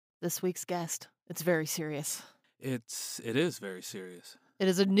This week's guest, it's very serious. It is very serious. It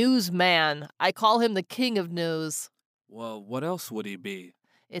is a newsman. I call him the king of news. Well, what else would he be?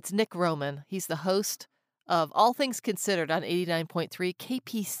 It's Nick Roman. He's the host of All Things Considered on 89.3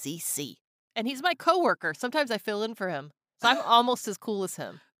 Kpcc. And he's my coworker. Sometimes I fill in for him. So I'm almost as cool as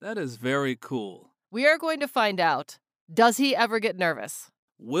him. That is very cool. We are going to find out, does he ever get nervous?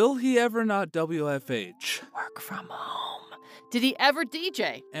 Will he ever not WFH? Work from home. Did he ever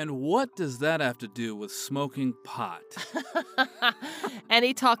DJ? And what does that have to do with smoking pot? And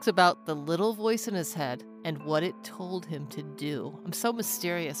he talks about the little voice in his head and what it told him to do. I'm so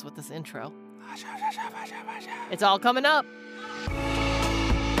mysterious with this intro. It's all coming up.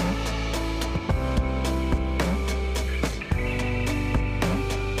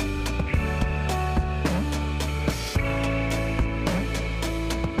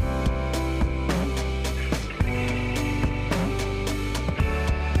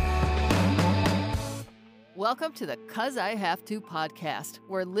 Welcome to the 'Cause I Have To podcast,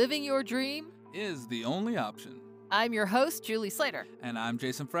 where living your dream is the only option. I'm your host, Julie Slater. And I'm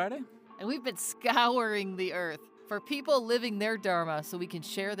Jason Friday. And we've been scouring the earth for people living their Dharma so we can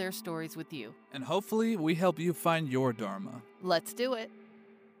share their stories with you. And hopefully we help you find your Dharma. Let's do it.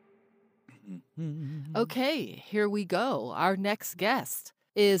 Okay, here we go. Our next guest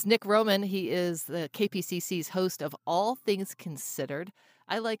is Nick Roman. He is the KPCC's host of All Things Considered.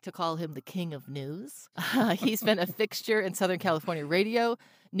 I like to call him the king of news. He's been a fixture in Southern California radio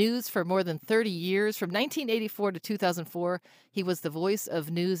news for more than 30 years. From 1984 to 2004, he was the voice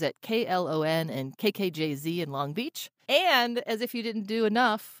of news at KLON and KKJZ in Long Beach. And as if you didn't do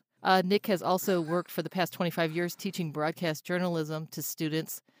enough, Nick has also worked for the past 25 years teaching broadcast journalism to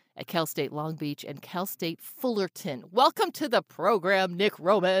students at Cal State Long Beach and Cal State Fullerton. Welcome to the program, Nick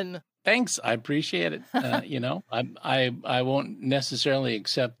Roman. Thanks. I appreciate it. I won't necessarily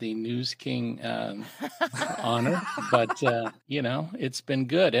accept the News King honor, but, it's been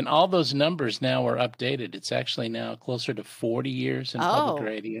good. And all those numbers now are updated. It's actually now closer to 40 years in public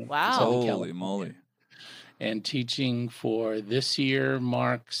radio. Wow. Holy moly. And teaching for this year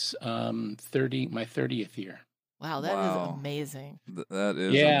marks my 30th year. Wow, that is amazing. That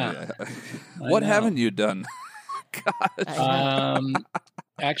is amazing. What haven't you done? Gosh.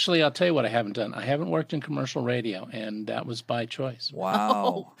 Actually, I'll tell you what I haven't done. I haven't worked in commercial radio, and that was by choice. Wow.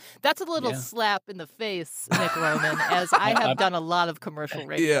 Oh, that's a little slap in the face, Nick Roman, as I have done a lot of commercial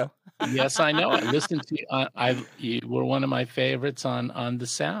radio. Yeah. Yes, I know. I listened to you. You were one of my favorites on The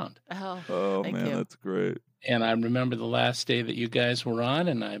Sound. Oh man, that's great. And I remember the last day that you guys were on,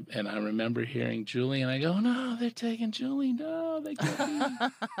 and I remember hearing Julie, and I go, no, they're taking Julie. No, they can't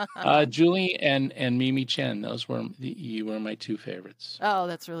be. Julie and Mimi Chen, you were my two favorites. Oh,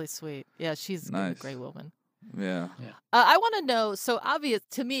 that's really sweet. Yeah, she's nice. a great woman. Yeah. I want to know, so obvious,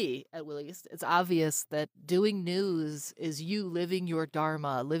 to me at least, it's obvious that doing news is you living your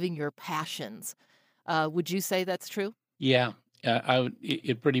Dharma, living your passions. Would you say that's true? Yeah.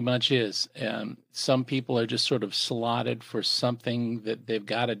 It pretty much is. Some people are just sort of slotted for something that they've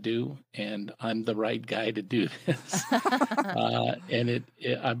got to do, and I'm the right guy to do this. And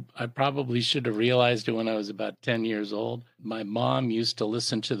I probably should have realized it when I was about 10 years old. My mom used to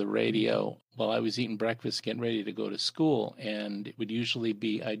listen to the radio while I was eating breakfast, getting ready to go to school, and it would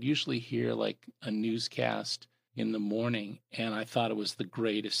I'd usually hear like a newscast in the morning, and I thought it was the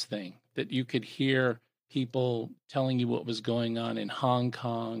greatest thing that you could hear people telling you what was going on in Hong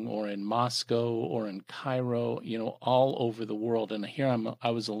Kong or in Moscow or in Cairo, all over the world. And here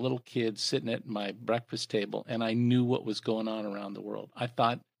I was a little kid sitting at my breakfast table, and I knew what was going on around the world. I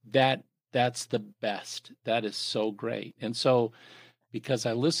thought that's the best. That is so great. And so because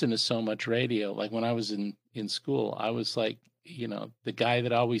I listened to so much radio, like when I was in school, I was like, the guy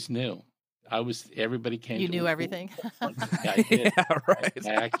that always knew. Everybody came. You to knew me. everything. I did. Yeah, right.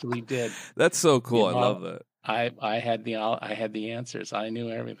 I actually did. That's so cool. I love that. I had the answers. I knew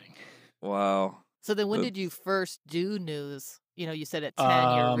everything. Wow. So then when did you first do news? You said at 10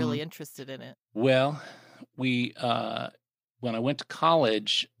 you're really interested in it. Well, when I went to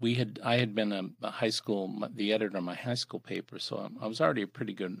college, I had been the editor of my high school paper, so I was already a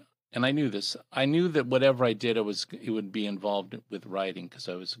pretty good. And I knew this. I knew that whatever I did, it would be involved with writing because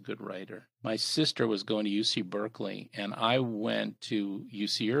I was a good writer. My sister was going to UC Berkeley, and I went to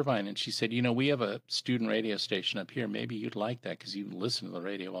UC Irvine, and she said, we have a student radio station up here. Maybe you'd like that because you listen to the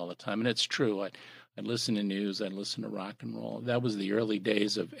radio all the time. And it's true. I'd listen to news. I'd listen to rock and roll. That was the early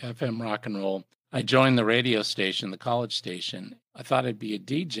days of FM rock and roll. I joined the radio station, the college station. I thought I'd be a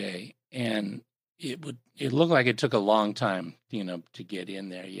DJ, and it looked like it took a long time, to get in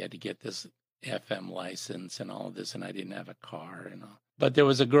there. You had to get this FM license and all of this, and I didn't have a car and all. But there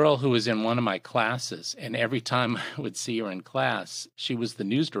was a girl who was in one of my classes, and every time I would see her in class, she was the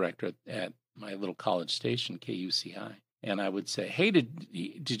news director at my little college station, KUCI. And I would say, hey,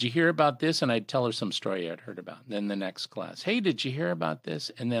 did you hear about this? And I'd tell her some story I'd heard about. And then the next class, hey, did you hear about this?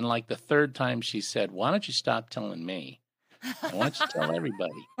 And then like the third time she said, why don't you stop telling me? I want you to tell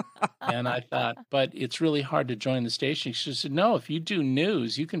everybody. And I thought, but it's really hard to join the station. She said, no, if you do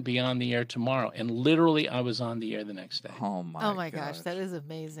news, you can be on the air tomorrow. And literally, I was on the air the next day. Oh my gosh, that is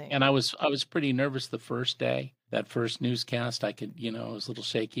amazing. And I was pretty nervous the first day. That first newscast, I could, I was a little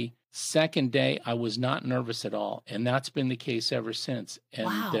shaky. Second day, I was not nervous at all, and that's been the case ever since. And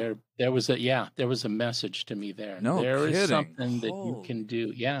wow. there was a message to me there. No there kidding. Is something that you can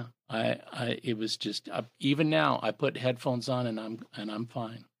do. Yeah, it was just even now. I put headphones on and I'm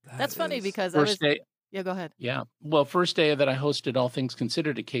fine. That's funny because first day. Yeah, go ahead. Yeah. Well, first day that I hosted All Things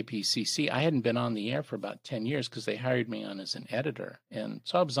Considered at Kpcc, I hadn't been on the air for about 10 years because they hired me on as an editor. And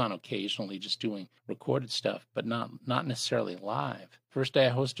so I was on occasionally just doing recorded stuff, but not necessarily live. First day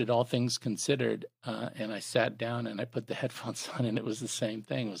I hosted All Things Considered, and I sat down and I put the headphones on, and it was the same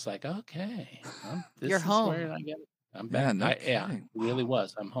thing. It was like, okay, this You're is home. where I get it. I'm back. Yeah, it really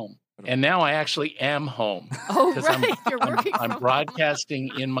was. I'm home. And now I actually am home. Oh, right. You're working I'm from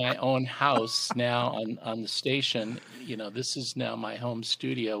broadcasting in my own house now on the station. This is now my home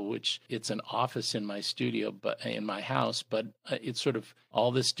studio, which it's an office in my studio, but in my house, but it's sort of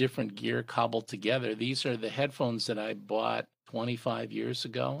all this different gear cobbled together. These are the headphones that I bought 25 years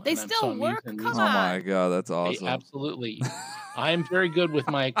ago. They still work? Come on. Oh my God, that's awesome. Absolutely. I'm very good with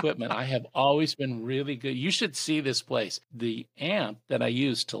my equipment. I have always been really good. You should see this place. The amp that I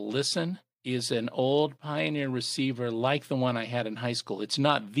use to listen is an old Pioneer receiver like the one I had in high school. It's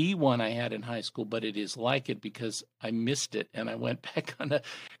not the one I had in high school, but it is like it because I missed it. And I went back on a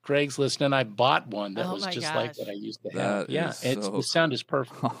Craigslist and I bought one that was just like what I used to have. The sound is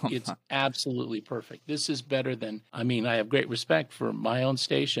perfect. It's absolutely perfect. This is better than, I have great respect for my own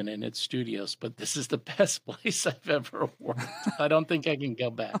station and its studios, but this is the best place I've ever worked. I don't think I can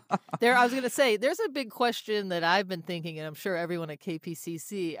go back. I was going to say, there's a big question that I've been thinking, and I'm sure everyone at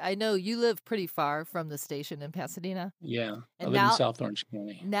KPCC, I know you live pretty far from the station in Pasadena. Yeah, and I live in South Orange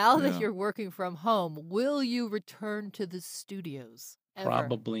County. Now that you're working from home, will you return to the studios ever?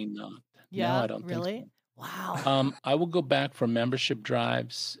 Probably not. Yeah, no, I don't really? think so. Wow. I will go back for membership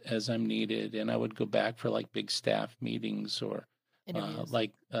drives as I'm needed, and I would go back for like big staff meetings or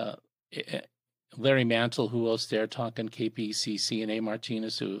Larry Mantle, who hosts Dare Talk on KPCC, and A.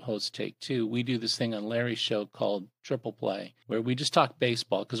 Martinez, who hosts Take Two. We do this thing on Larry's show called Triple Play, where we just talk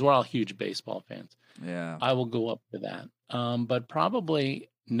baseball because we're all huge baseball fans. Yeah. I will go up for that. But probably,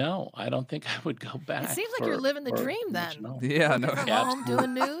 no, I don't think I would go back. It seems like you're living the dream then. Yeah, no. From home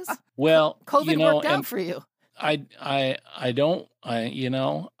doing news? Well, COVID worked out for you.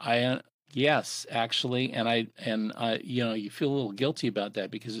 Yes, actually, and you feel a little guilty about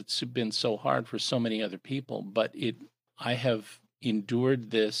that because it's been so hard for so many other people. But I have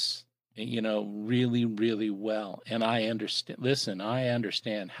endured this, really, really well, and I understand. Listen, I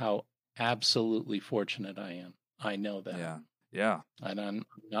understand how absolutely fortunate I am. I know that. Yeah. And I'm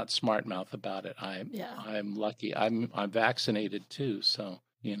not smart mouth about it. I'm lucky. I'm vaccinated too, so.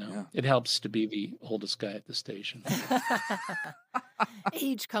 It helps to be the oldest guy at the station.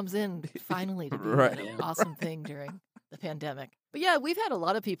 Age comes in finally to be an awesome thing during the pandemic. But yeah, we've had a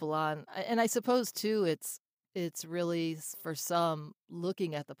lot of people on, and I suppose too, it's really for some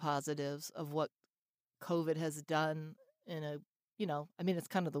looking at the positives of what COVID has done in a, it's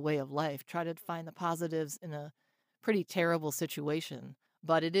kind of the way of life. Try to find the positives in a pretty terrible situation.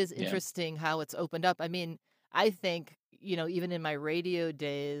 But it is interesting how it's opened up. I think, even in my radio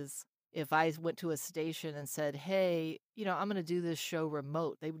days, if I went to a station and said, hey, I'm going to do this show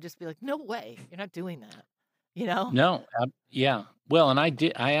remote, they would just be like, no way, you're not doing that, No, yeah. Well, and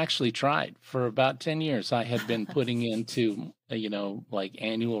I actually tried for about 10 years. I had been putting into, like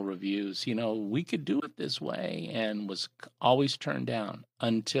annual reviews, we could do it this way, and was always turned down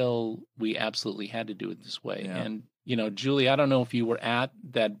until we absolutely had to do it this way. Yeah. And, Julie, I don't know if you were at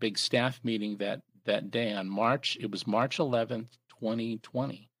that big staff meeting that day on March 11th,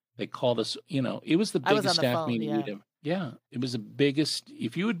 2020. They called us, it was the biggest staff meeting we'd ever. Yeah, it was the biggest.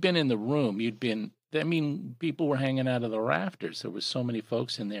 If you had been in the room, people were hanging out of the rafters. There was so many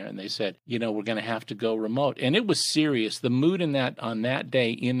folks in there, and they said, we're going to have to go remote. And it was serious. The mood on that day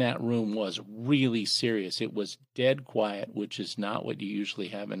in that room was really serious. It was dead quiet, which is not what you usually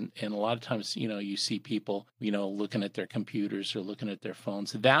have. And a lot of times, you see people, looking at their computers or looking at their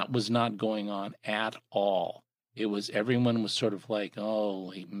phones. That was not going on at all. It was, everyone was sort of like,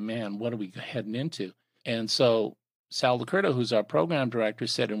 holy man, what are we heading into? And so, Sal Licurdo, who's our program director,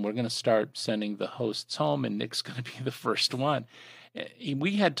 said, and we're going to start sending the hosts home, and Nick's going to be the first one.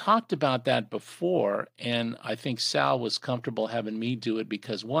 We had talked about that before, and I think Sal was comfortable having me do it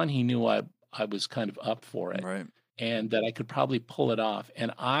because, one, he knew I was kind of up for it, Right. and that I could probably pull it off.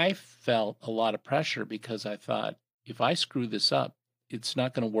 And I felt a lot of pressure because I thought, if I screw this up, it's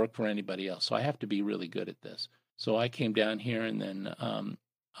not going to work for anybody else. So I have to be really good at this. So I came down here, and then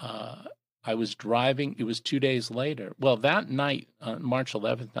I was driving. It was 2 days later. Well, that night, March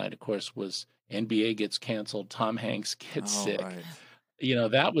 11th night, of course, was NBA gets canceled. Tom Hanks gets sick. Right.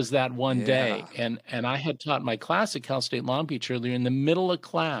 That was that one day. Yeah. And I had taught my class at Cal State Long Beach earlier. In the middle of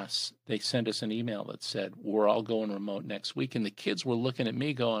class, they sent us an email that said, we're all going remote next week. And the kids were looking at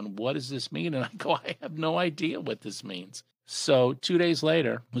me going, what does this mean? And I go, I have no idea what this means. So 2 days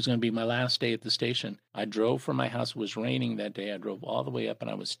later was going to be my last day at the station. I drove from my house. It was raining that day. I drove all the way up, and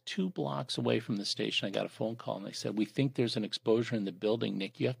I was 2 blocks away from the station. I got a phone call, and they said, we think there's an exposure in the building,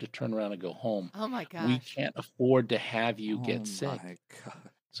 Nick. You have to turn around and go home. Oh, my gosh. We can't afford to have you get sick. Oh, my God.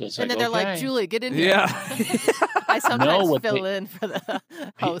 So it's And like, then they're like, okay. Julie, get in here. Yeah. I sometimes what fill in for the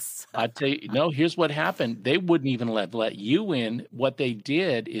hosts. I tell you, no, here's what happened. They wouldn't even let you in. What they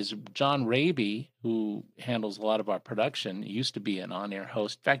did is John Raby, who handles a lot of our production, used to be an on-air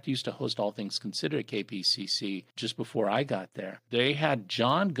host. In fact, he used to host All Things Considered at Kpcc just before I got there. They had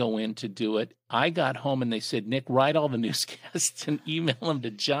John go in to do it. I got home and they said, Nick, write all the newscasts and email them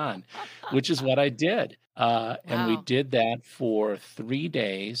to John, which is what I did. And we Wow. did that for 3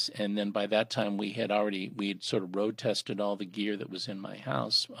 days. And then by that time, we had sort of road tested all the gear that was in my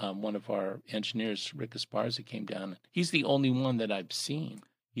house. One of our engineers, Rick Esparza, came down. He's the only one that I've seen.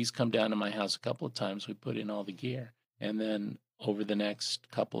 He's come down to my house a couple of times. We put in all the gear. And then over the next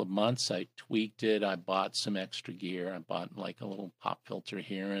couple of months, I tweaked it. I bought some extra gear. I bought like a little pop filter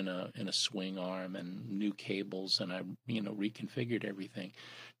here and a swing arm and new cables. And I, reconfigured everything.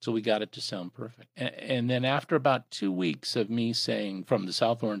 So we got it to sound perfect. And then after about 2 weeks of me saying from the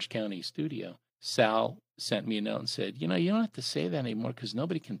South Orange County studio, Sal sent me a note and said, you don't have to say that anymore because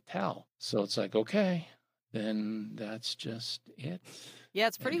nobody can tell. So it's like, okay, then that's just it. Yeah,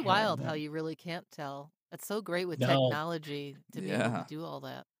 it's pretty And wild how you really can't tell. It's so great with No. technology to be able Yeah. to do all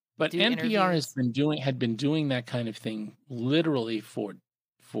that. But Do NPR interviews. had been doing that kind of thing literally for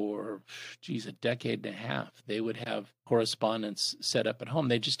a decade and a half. They would have correspondents set up at home.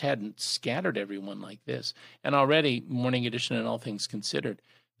 They just hadn't scattered everyone like this. And already, Morning Edition and All Things Considered,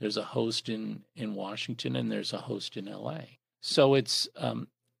 there's a host in Washington and there's a host in LA. So it's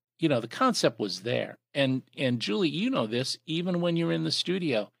the concept was there. And Julie, you know this, even when you're in the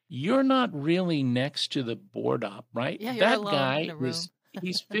studio, you're not really next to the board op, right? Yeah, you're That alone guy in a room.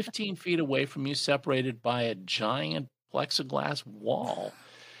 he's 15 feet away from you, separated by a giant plexiglass wall.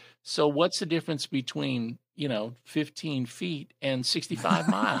 So what's the difference between, 15 feet and 65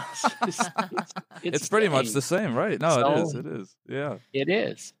 miles? It's pretty much the same, right? No, So- it is. Yeah. It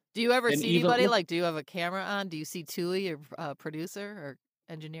is. Do you ever And see even anybody? with- Like, do you have a camera on? Do you see Tui, your producer or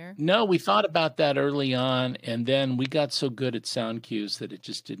engineer? No, we thought about that early on, and then we got so good at sound cues that it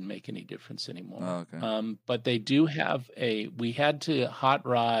just didn't make any difference anymore. Oh, okay. But they do have we had to hot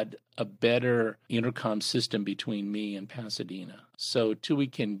rod a better intercom system between me and Pasadena. So Tui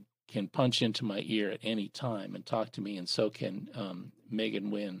can punch into my ear at any time and talk to me, and so can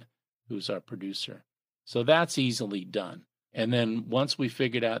Megan Wynn, who's our producer. So that's easily done. And then once we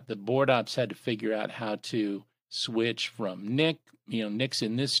figured out, the board ops had to figure out how to switch from Nick, Nick's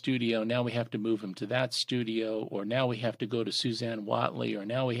in this studio, now we have to move him to that studio, or now we have to go to Suzanne Watley, or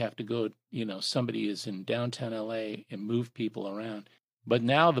now we have to go, somebody is in downtown LA and move people around. But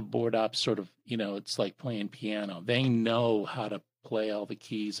now the board ops sort of, it's like playing piano. They know how to play all the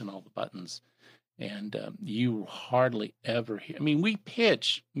keys and all the buttons. And you hardly ever hear. I mean, we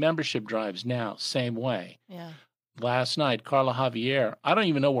pitch membership drives now, same way. Yeah. Last night, Carla Javier, I don't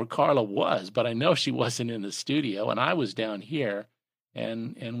even know where Carla was, but I know she wasn't in the studio, and I was down here,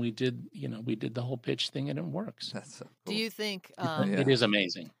 and we did the whole pitch thing, and it works. That's so Do cool. you think? Yeah. It is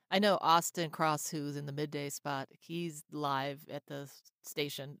amazing. I know Austin Cross, who's in the midday spot. He's live at the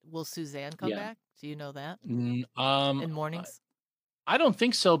station. Will Suzanne come Yeah. back? Do you know that In in mornings? I don't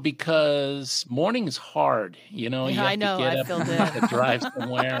think so, because morning is hard. You Yeah, have I know, to get I up filled and have in. to drive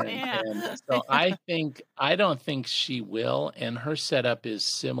somewhere. Yeah. And so I don't think she will. And her setup is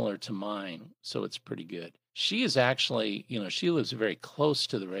similar to mine. So it's pretty good. She is actually, she lives very close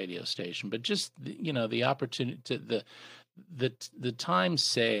to the radio station, but just, the opportunity to the time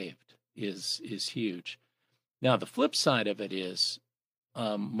saved is huge. Now, the flip side of it is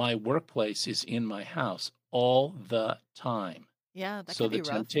my workplace is in my house all the time. Yeah, that So could the be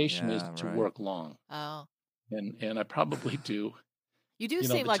rough. temptation is Yeah, to right. work long. Oh, and I probably do. You do You know,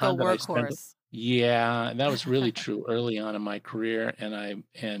 seem the like a time that I spend. workhorse. Yeah, and that was really true early on in my career.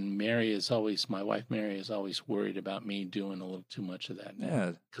 And Mary is always my wife. Mary is always worried about me doing a little too much of that now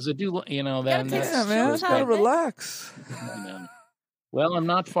Yeah. because I do. You know You gotta that take Yeah, some that's chill man. goes Gotta back. time, Nick. relax. You know, well, I'm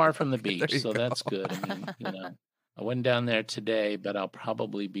not far from the There beach, you so go. that's good. I mean, I went down there today, but I'll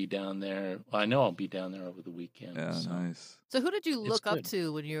probably be down there. Well, I know I'll be down there over the weekend, Yeah, so nice. So who did you it's look up good.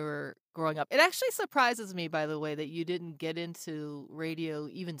 to when you were growing up? It actually surprises me, by the way, that you didn't get into radio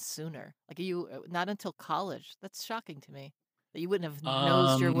even sooner. Like you, not until college. That's shocking to me that you wouldn't have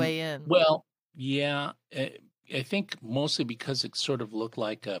nosed your Um, way in. well, yeah, I think mostly because it sort of looked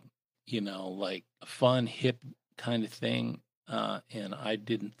like like a fun, hip kind of thing. And I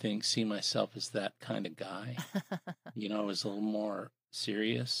didn't see myself as that kind of guy. I was a little more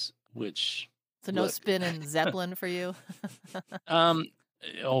serious, which, So no look, spin and Zeppelin for you. um,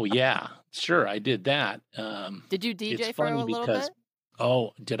 oh yeah, sure, I did that. Did you It's DJ for funny a little because, bit?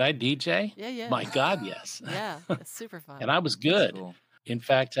 oh, did I DJ? Yeah, yeah, My God, yes. yeah. It's super fun. And I was That's good. cool. In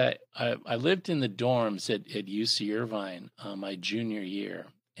fact, I lived in the dorms at UC Irvine my junior year,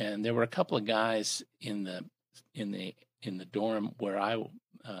 and there were a couple of guys in the dorm where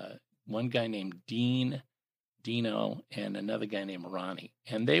one guy named Dino, and another guy named Ronnie,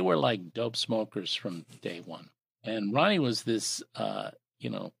 and they were like dope smokers from day one. And Ronnie was this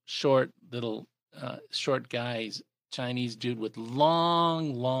short guy, Chinese dude with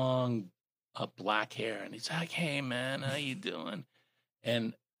long black hair, and he's like, "Hey man, how you doing?"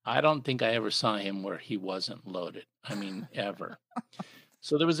 And I don't think I ever saw him where he wasn't loaded. I mean, ever.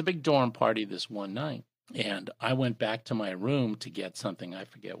 So there was a big dorm party this one night, and I went back to my room to get something. I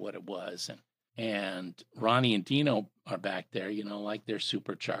forget what it was. And Ronnie and Dino are back there, like they're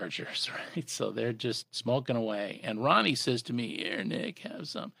superchargers, right? So they're just smoking away. And Ronnie says to me, "Here, Nick, have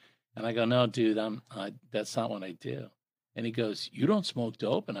some." And I go, "No, dude, that's not what I do." And he goes, "You don't smoke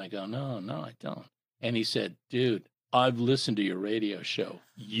dope?" And I go, "No, I don't." And he said, "Dude, I've listened to your radio show.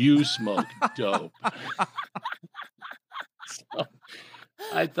 You smoke dope." So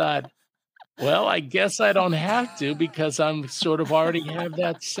I thought, well, I guess I don't have to because I'm sort of already have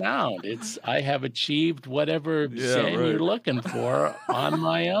that sound. I have achieved whatever Yeah, zen you're right. looking for on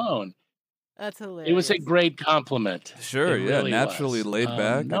my own. That's It was a hilarious. great compliment. Sure, It yeah. really Naturally was. laid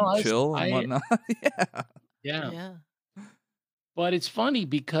back No, and chill and I, whatnot. Yeah. yeah. Yeah. But it's funny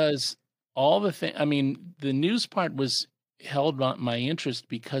because the news part was held my interest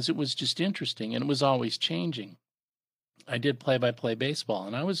because it was just interesting and it was always changing. I did play-by-play baseball,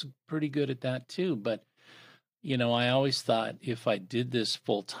 and I was pretty good at that too. But I always thought if I did this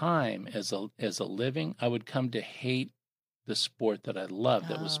full time as a living, I would come to hate the sport that I loved.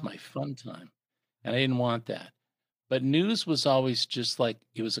 That was Oh. my fun time, and I didn't want that. But news was always just like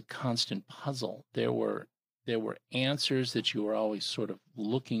it was a constant puzzle. There were answers that you were always sort of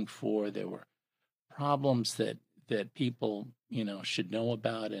looking for. There were problems that people should know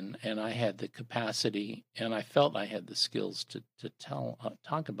about, and I had the capacity, and I felt I had the skills to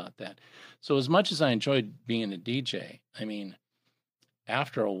talk about that. So as much as I enjoyed being a DJ, I mean,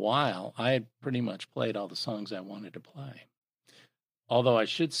 after a while, I had pretty much played all the songs I wanted to play. Although I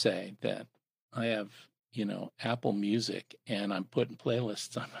should say that I have Apple Music, and I'm putting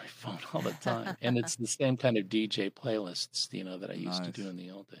playlists on my phone all the time, and it's the same kind of DJ playlists that I used to do Nice. in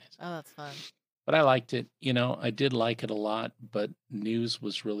the old days. Oh, that's fun. But I liked it. I did like it a lot, but news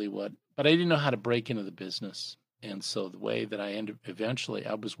was really but I didn't know how to break into the business. And so the way that eventually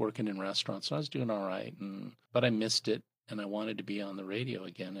I was working in restaurants, and I was doing all right, but I missed it, and I wanted to be on the radio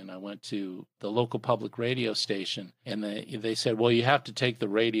again. And I went to the local public radio station, and they said, "Well, you have to take the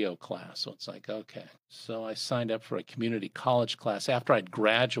radio class." So it's like, okay. So I signed up for a community college class after I'd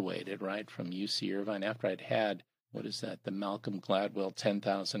graduated, right, from UC Irvine, after I'd had, what is that, the Malcolm Gladwell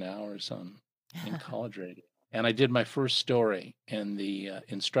 10,000 hours in college radio. And I did my first story, and the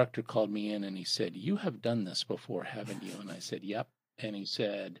instructor called me in and he said, "You have done this before, haven't you?" And I said, "Yep." And he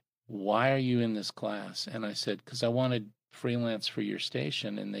said, "Why are you in this class?" And I said, "Because I wanted freelance for your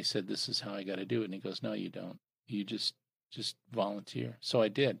station." And they said, "This is how I got to do it." And he goes, "No, you don't. You just volunteer." So I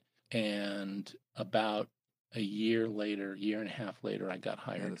did. And about a year and a half later, I got That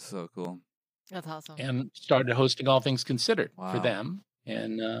hired is so cool. That's awesome. and started hosting All Things Considered for Wow. them,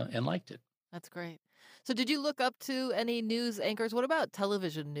 and liked it. That's great. So did you look up to any news anchors? What about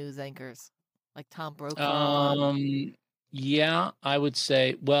television news anchors? Like Tom Brokaw? Yeah, I would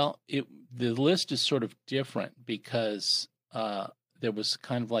say, well, the list is sort of different because there was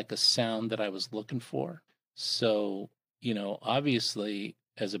kind of like a sound that I was looking for. So, obviously,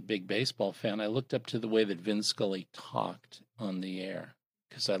 as a big baseball fan, I looked up to the way that Vin Scully talked on the air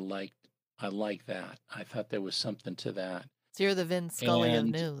because I like that. I thought there was something to that. So you're the Vin Scully of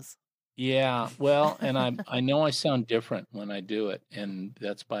And news. yeah, well, and I know I sound different when I do it, and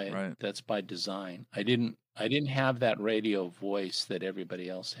Right. that's by design. I didn't have that radio voice that everybody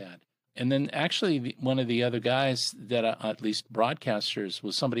else had. And then actually one of the other guys that at least broadcasters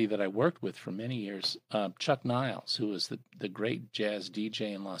was somebody that I worked with for many years, Chuck Niles, who was the great jazz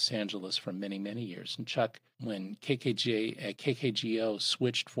DJ in Los Angeles for many, many years. And Chuck, when KKGO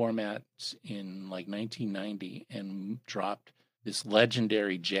switched formats in like 1990 and dropped this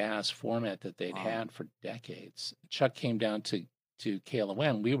legendary jazz format that they'd Wow. had for decades. Chuck came down to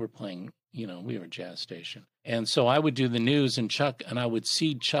KLON. We were playing, we were a jazz station. And so I would do the news and I would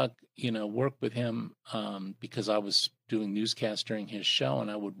see Chuck, work with him because I was doing newscast during his show,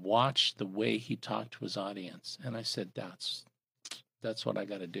 and I would watch the way he talked to his audience. And I said, that's what I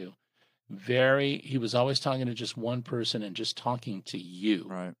got to do. He was always talking to just one person and just talking to you.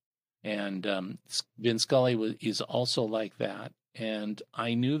 Right. And Vin Scully is also like that. And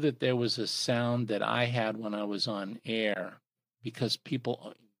I knew that there was a sound that I had when I was on air because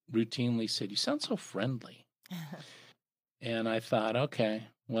people routinely said, "You sound so friendly." And I thought, okay,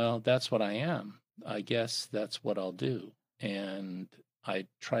 well, that's what I am. I guess that's what I'll do. And I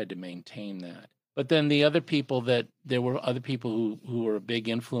tried to maintain that. But then there were other people who were a big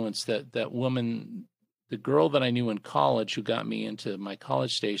influence. That woman, the girl that I knew in college who got me into my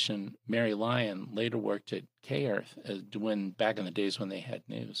college station, Mary Lyon, later worked at K-Earth back in the days when they had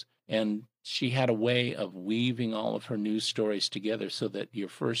news. And she had a way of weaving all of her news stories together so that your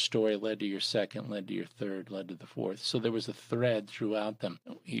first story led to your second, led to your third, led to the fourth. So there was a thread throughout them.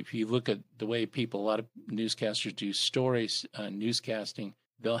 If you look at the way a lot of newscasters do stories, newscasting,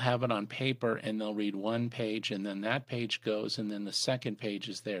 they'll have it on paper and they'll read one page and then that page goes and then the second page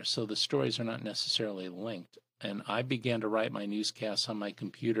is there. So the stories are not necessarily linked. And I began to write my newscasts on my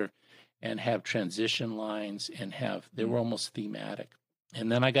computer and have transition lines and they were almost thematic. And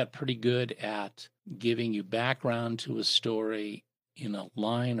then I got pretty good at giving you background to a story in a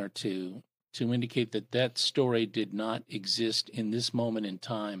line or two to indicate that story did not exist in this moment in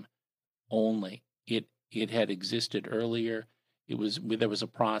time only. It had existed earlier. There was a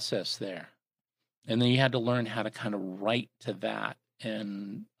process there. And then you had to learn how to kind of write to that.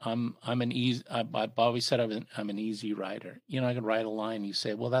 And I've always said I'm an easy writer. I could write a line. You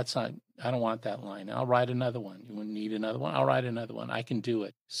say, well, I don't want that line. I'll write another one. You need another one? I'll write another one. I can do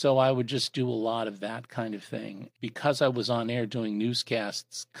it. So I would just do a lot of that kind of thing. Because I was on air doing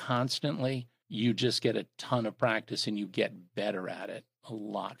newscasts constantly, you just get a ton of practice and you get better at it a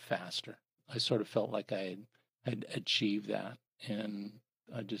lot faster. I sort of felt like I had achieved that, and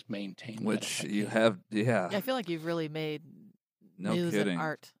I just maintained that. Which you have, yeah. I feel like you've really made No news kidding.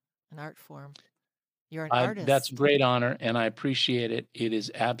 an art form. You're an artist. That's a great honor, and I appreciate it. It is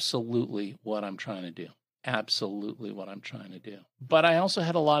absolutely what I'm trying to do. Absolutely what I'm trying to do. But I also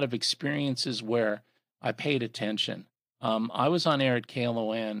had a lot of experiences where I paid attention. I was on air at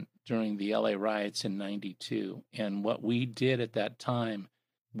KLON during the LA riots in '92, and what we did at that time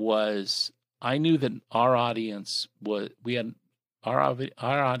was I knew that our audience our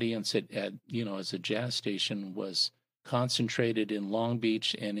audience at as a jazz station was concentrated in Long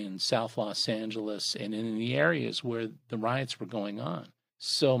Beach and in South Los Angeles and in the areas where the riots were going on.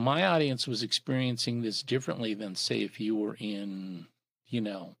 So my audience was experiencing this differently than, say, if you were in,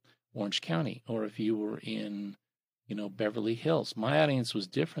 Orange County or if you were in, Beverly Hills. My audience was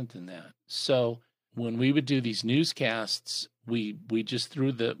different than that. So when we would do these newscasts, we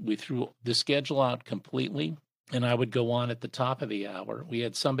threw the schedule out completely. And I would go on at the top of the hour.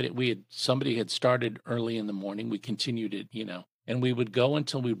 Somebody had started early in the morning. We continued it, and we would go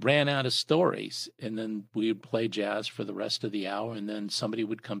until we ran out of stories. And then we would play jazz for the rest of the hour. And then somebody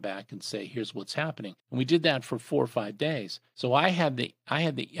would come back and say, here's what's happening. And we did that for 4 or 5 days. So I had the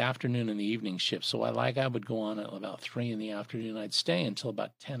afternoon and the evening shift. So I would go on at about 3 in the afternoon. I'd stay until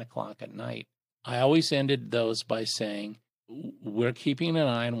about 10 o'clock at night. I always ended those by saying, we're keeping an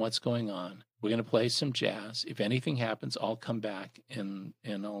eye on what's going on. We're going to play some jazz. If anything happens, I'll come back and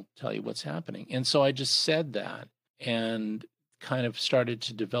I'll tell you what's happening. And so I just said that and kind of started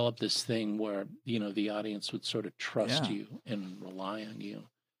to develop this thing where, the audience would sort of trust you and rely on you.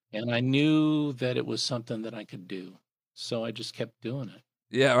 And I knew that it was something that I could do. So I just kept doing it.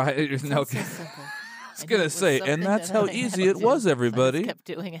 Yeah, right. No, So simple. I was going to say, and that's how easy it was, everybody. I just kept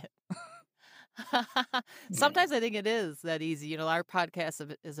doing it. Sometimes I think it is that easy. Our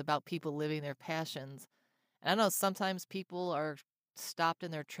podcast is about people living their passions. And I know sometimes people are stopped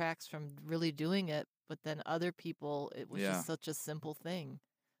in their tracks from really doing it, but then other people, it was just such a simple thing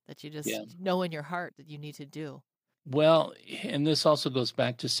that you just know in your heart that you need to do. Well, and this also goes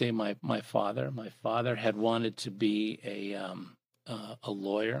back to say my father. My father had wanted to be a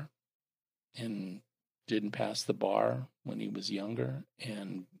lawyer and didn't pass the bar when he was younger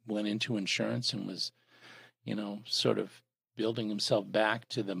and went into insurance and was, sort of building himself back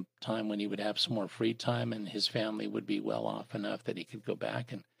to the time when he would have some more free time and his family would be well off enough that he could go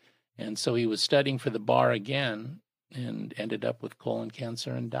back. And so he was studying for the bar again and ended up with colon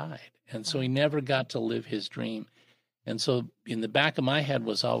cancer and died. And so he never got to live his dream. And so in the back of my head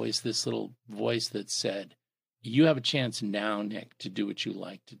was always this little voice that said, you have a chance now, Nick, to do what you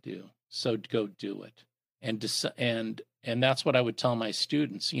like to do. So go do it. And that's what I would tell my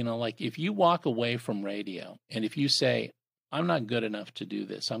students, like if you walk away from radio and if you say, I'm not good enough to do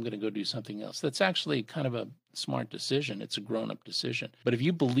this, I'm going to go do something else, that's actually kind of a smart decision. It's a grown-up decision. But if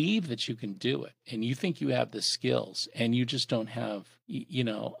you believe that you can do it and you think you have the skills and you just don't have,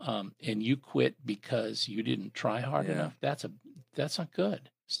 and you quit because you didn't try hard enough, that's not good.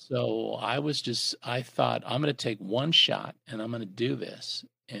 So I thought I'm going to take one shot and I'm going to do this.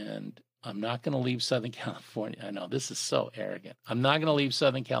 And I'm not going to leave Southern California. I know this is so arrogant. I'm not going to leave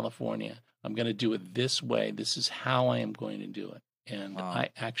Southern California. I'm going to do it this way. This is how I am going to do it. And I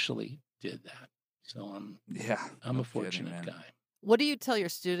actually did that. So I'm a fortunate guy. What do you tell your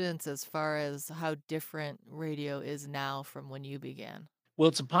students as far as how different radio is now from when you began? Well,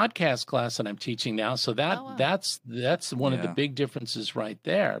 it's a podcast class that I'm teaching now. So that's one of the big differences right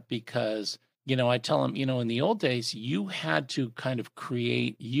there because I tell them, in the old days, you had to kind of go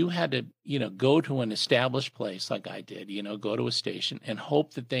to an established place like I did, go to a station and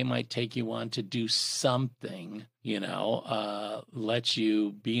hope that they might take you on to do something, let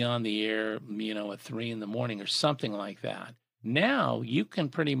you be on the air, at 3 a.m. or something like that. Now you can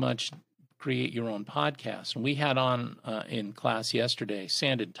pretty much create your own podcast. And we had on in class yesterday,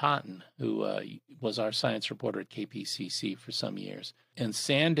 Sandon Totten, who was our science reporter at Kpcc for some years. And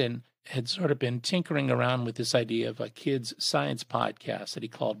Sandon had sort of been tinkering around with this idea of a kids' science podcast that he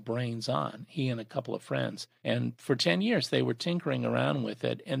called Brains On, he and a couple of friends. And for 10 years, they were tinkering around with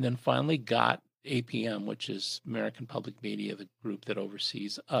it and then finally got APM, which is American Public Media, the group that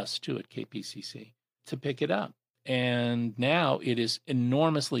oversees us too at Kpcc, to pick it up. And now it is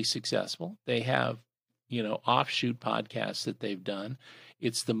enormously successful. They have, offshoot podcasts that they've done.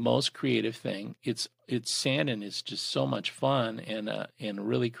 It's the most creative thing. Sandon is just so much fun and a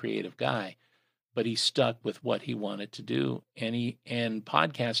really creative guy, but he stuck with what he wanted to do. And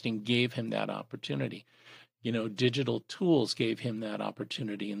podcasting gave him that opportunity. Digital tools gave him that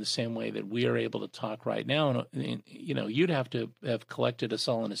opportunity in the same way that we are able to talk right now. And you'd have to have collected us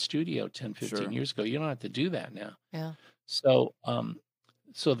all in a studio 10, 15 years ago. You don't have to do that now. Yeah. So,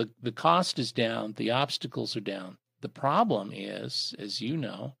 so the cost is down. The obstacles are down. The problem is, as you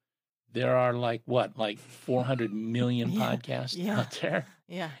know, there are like 400 million podcasts out there.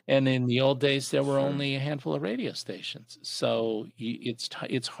 Yeah. And in the old days, there were only a handful of radio stations. So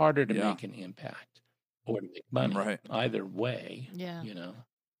it's harder to make an impact. Or to make money, either way,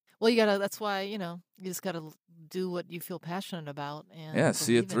 Well, that's why, you just got to do what you feel passionate about. And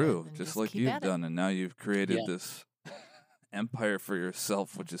see it through, just like you've done. And now you've created this empire for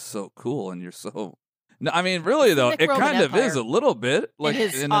yourself, which is so cool. And you're so, no, I mean, really, though, it kind of is a little bit, like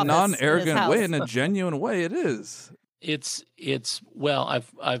in a non-arrogant way, in a genuine way, it is. Well,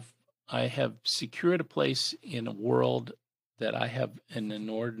 I have secured a place in a world that I have an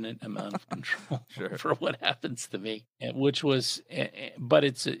inordinate amount of control for what happens to me, which was, but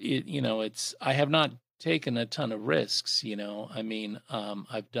I have not taken a ton of risks, I mean,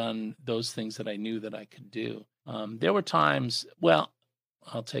 I've done those things that I knew that I could do. There were times, well,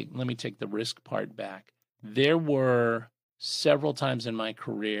 let me take the risk part back. There were several times in my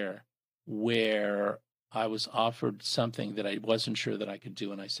career where I was offered something that I wasn't sure that I could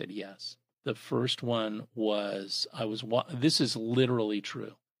do, and I said yes. The first one was this is literally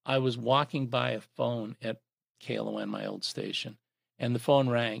true. I was walking by a phone at KLON, my old station, and the phone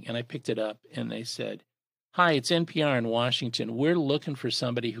rang, and I picked it up, and they said, "Hi, it's NPR in Washington. We're looking for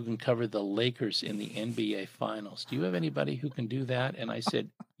somebody who can cover the Lakers in the NBA Finals. Do you have anybody who can do that?" And I said,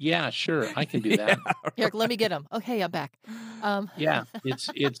 "Yeah, sure, I can do that." Here, let me get him. Okay, I'm back. Yeah,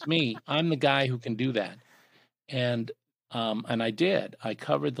 it's me. I'm the guy who can do that, and I did. I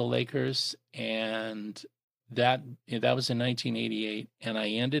covered the Lakers, and that was in 1988. And I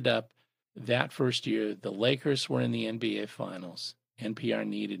ended up that first year, the Lakers were in the NBA Finals. NPR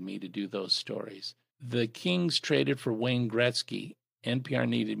needed me to do those stories. The Kings traded for Wayne Gretzky. NPR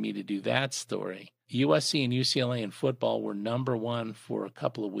needed me to do that story. USC and UCLA in football were number one for a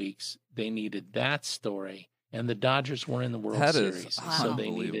couple of weeks. They needed that story. And the Dodgers were in the World Series, so they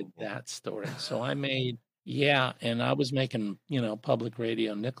needed that story. So I made Yeah, and I was making, public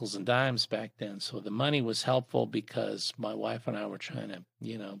radio nickels and dimes back then. So the money was helpful because my wife and I were trying to,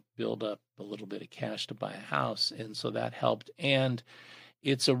 build up a little bit of cash to buy a house. And so that helped. And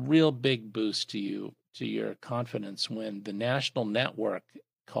it's a real big boost to your confidence when the national network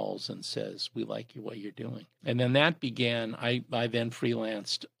calls and says, we like what you're doing. And then that began, I then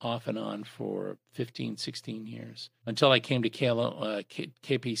freelanced off and on for 15, 16 years until I came to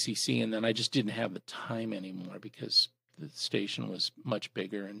Kpcc, and then I just didn't have the time anymore because the station was much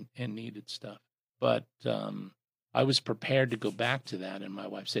bigger and needed stuff. But I was prepared to go back to that, and my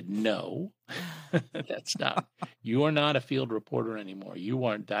wife said, no, you are not a field reporter anymore.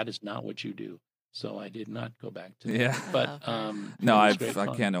 That is not what you do. So I did not go back to that. Yeah. But no, I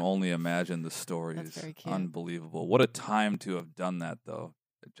can only imagine the stories. That's very cute. Unbelievable. What a time to have done that, though.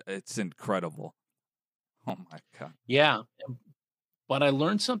 It's incredible. Oh my God. Yeah. But I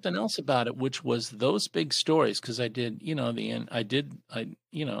learned something else about it, which was those big stories, because I did, NBA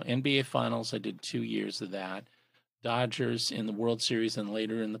Finals. I did 2 years of that. Dodgers in the World Series and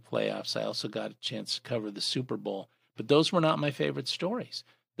later in the playoffs. I also got a chance to cover the Super Bowl. But those were not my favorite stories.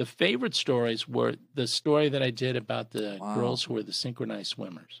 The favorite stories were the story that I did about the girls who were the synchronized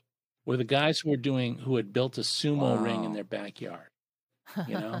swimmers, or the guys who had built a sumo ring in their backyard,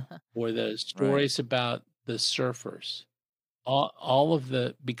 or the stories about the surfers. All of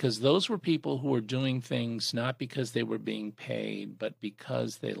because those were people who were doing things not because they were being paid, but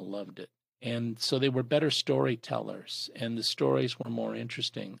because they loved it. And so they were better storytellers, and the stories were more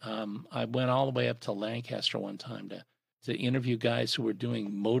interesting. I went all the way up to Lancaster one time to interview guys who were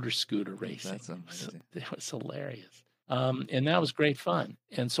doing motor scooter racing. That's amazing. It was hilarious. And that was great fun.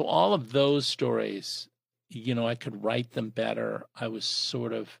 And so all of those stories, I could write them better. I was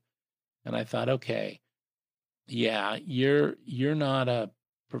and I thought, okay, yeah, you're not a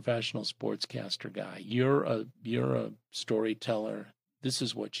professional sportscaster guy. You're a storyteller. This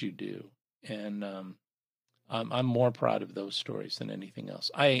is what you do. And I'm more proud of those stories than anything else.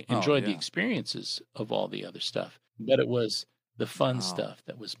 I enjoyed the experiences of all the other stuff, but it was the fun stuff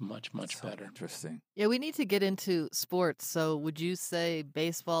that was much, much better. Interesting. Yeah, we need to get into sports. So would you say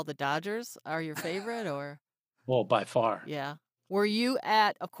baseball, the Dodgers are your favorite, or? Well, by far. Yeah. Were you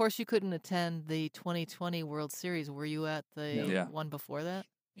of course you couldn't attend the 2020 World Series. Were you at the one before that?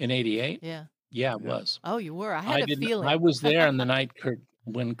 In 88? Yeah. Yeah, it was. Oh, you were? I had a feeling. I was there on the night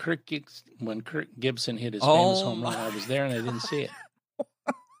when Kirk Gibson hit his famous home run. I was there and I didn't see it.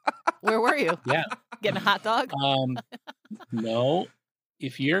 Where were you? Yeah. Getting a hot dog? No.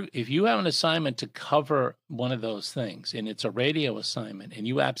 If you have an assignment to cover one of those things, and it's a radio assignment, and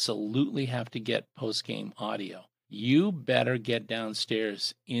you absolutely have to get post-game audio, you better get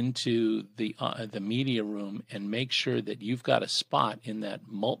downstairs into the media room and make sure that you've got a spot in that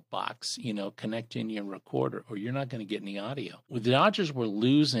mult box, connecting your recorder, or you're not going to get any audio. The Dodgers were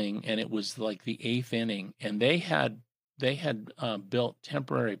losing, and it was like the 8th inning, and they had built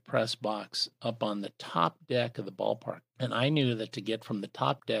temporary press box up on the top deck of the ballpark, and I knew that to get from the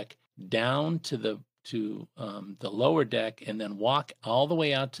top deck down to the lower deck and then walk all the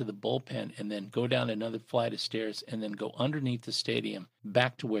way out to the bullpen and then go down another flight of stairs and then go underneath the stadium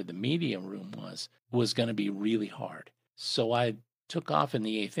back to where the media room was going to be really hard. So I took off in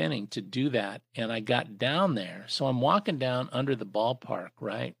the 8th inning to do that, and I got down there. So I'm walking down under the ballpark,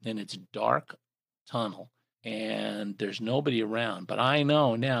 right? And it's dark tunnel and there's nobody around, but I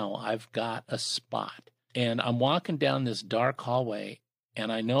know now I've got a spot. And I'm walking down this dark hallway,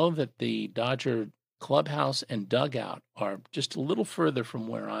 and I know that the Dodger clubhouse and dugout are just a little further from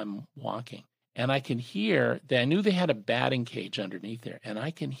where I'm walking. And I can hear I knew they had a batting cage underneath there, and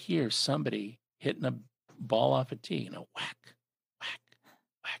I can hear somebody hitting a ball off a tee, whack, whack,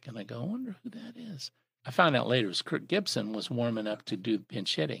 whack. And I go, I wonder who that is. I found out later it was Kirk Gibson was warming up to do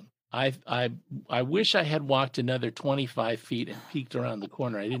pinch hitting. I wish I had walked another 25 feet and peeked around the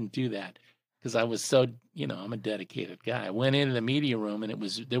corner. I didn't do that because I was so, I'm a dedicated guy. I went into the media room, and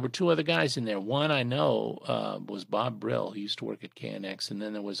there were 2 other guys in there. One I know was Bob Brill, who used to work at KNX, and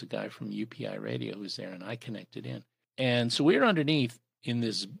then there was a guy from UPI Radio who was there, and I connected in. And so we were underneath in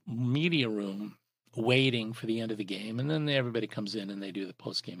this media room waiting for the end of the game, and then everybody comes in and they do the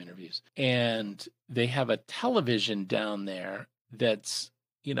post-game interviews. And they have a television down there that's,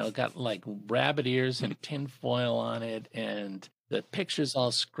 got like rabbit ears and tinfoil on it, and the picture's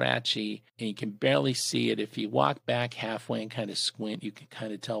all scratchy, and you can barely see it. If you walk back halfway and kind of squint, you can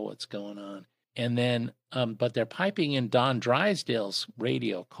kind of tell what's going on. And then, but they're piping in Don Drysdale's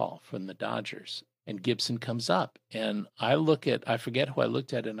radio call from the Dodgers, and Gibson comes up. And I forget who I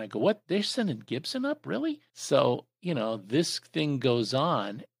looked at, and I go, what? They're sending Gibson up? Really? So, this thing goes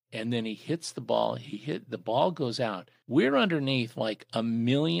on, and then he hits the ball. The ball goes out. We're underneath like 1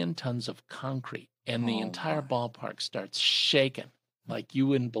 million tons of concrete, and the entire ballpark starts shaking like you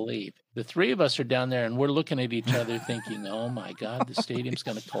wouldn't believe. The three of us are down there, and we're looking at each other thinking, oh, my God, the stadium's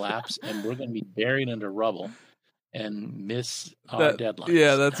going to collapse, and we're going to be buried under rubble and miss our deadlines.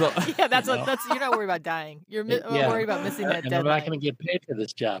 Yeah, that's all. Yeah, that's you're not worried about dying. You're worried about missing that deadline. I'm not going to get paid for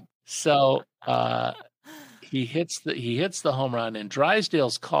this job. So he hits the home run, and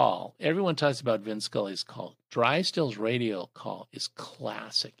Drysdale's call. Everyone talks about Vin Scully's call. Drysdale's radio call is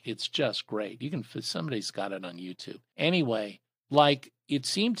classic. It's just great. Somebody's got it on YouTube. Anyway, like it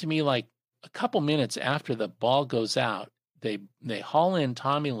seemed to me like a couple minutes after the ball goes out, they haul in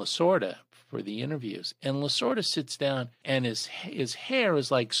Tommy Lasorda for the interviews, and Lasorda sits down, and his hair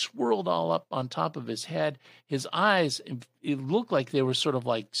is like swirled all up on top of his head. His eyes, it looked like they were sort of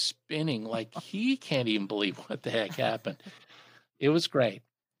like spinning, like he can't even believe what the heck happened. It was great.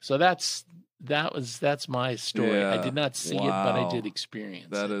 So that's my story. Yeah. I did not see it, but I did experience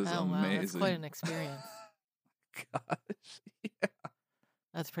it. That is amazing. Wow, that's quite an experience. Gosh, yeah.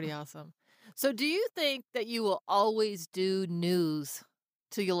 That's pretty awesome. So do you think that you will always do news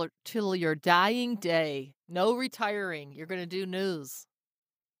till your dying day? No retiring. You're going to do news.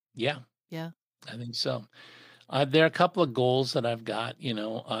 Yeah. Yeah. I think so. There are a couple of goals that I've got.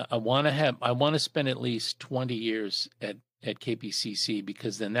 I want to spend at least 20 years at Kpcc,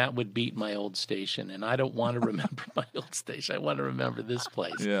 because then that would beat my old station, and I don't want to remember my old station. I want to remember this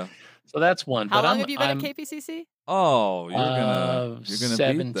place. Yeah. So that's one. How long have you been at KPCC? Oh, you're gonna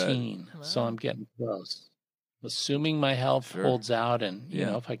 17. Beat that. So I'm getting close. Assuming my health holds out, and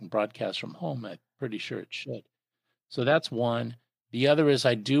if I can broadcast from home, I'm pretty sure it should. So that's one. The other is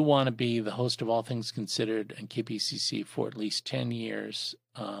I do want to be the host of All Things Considered and KPCC for at least 10 years,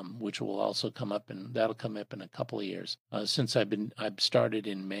 which will also come up, and that'll come up in a couple of years. Since I've started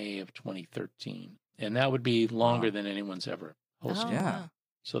in May of 2013, and that would be longer than anyone's ever hosted. Yeah.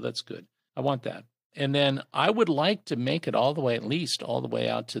 So that's good. I want that. And then I would like to make it at least all the way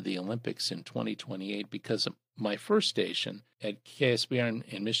out to the Olympics in 2028, because my first station at KSBR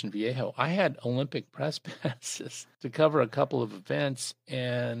in Mission Viejo, I had Olympic press passes to cover a couple of events,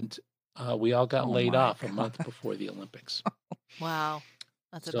 and we all got laid off a month before the Olympics. Wow.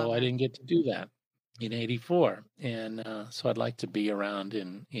 So I didn't get to do that in 84. And so I'd like to be around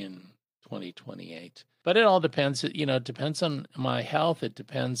in 2028. But it all depends. It depends on my health. It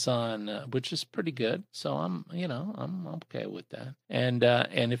depends on which is pretty good. So I'm okay with that. And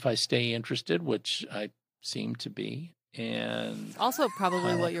if I stay interested, which I seem to be, and also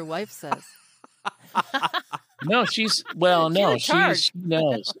probably what your wife says. No, she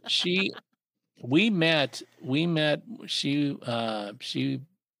knows. We met. She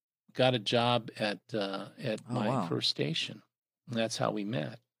got a job at my first station. That's how we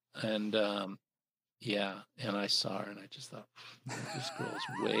met. And and I saw her, and I just thought, this girl's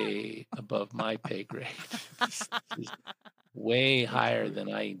way above my pay grade. This is way higher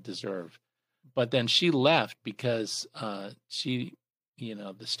than I deserve. But then she left because the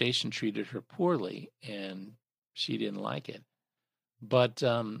station treated her poorly, and she didn't like it. But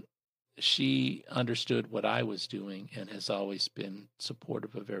she understood what I was doing and has always been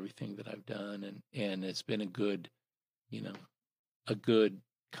supportive of everything that I've done, and it's been a good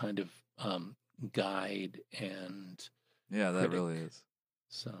kind of guide and that really is.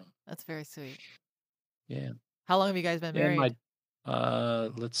 So that's very sweet. Yeah. How long have you guys been married?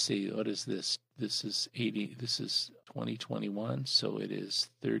 Let's see, what is this? This is 2021, so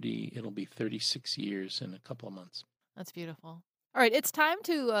it'll be 36 years in a couple of months. That's beautiful. All right, it's time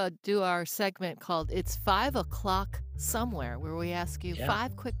to do our segment called It's 5 O'Clock Somewhere, where we ask you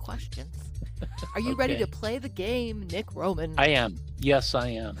 5 quick questions. Are you ready to play the game, Nick Roman? I am. Yes, I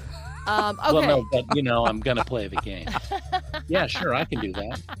am. Okay. Well, no, but I'm going to play the game. Yeah, sure, I can do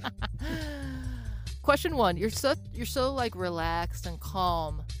that. Question 1: You're so like relaxed and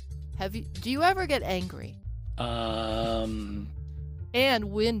calm. Do you ever get angry? And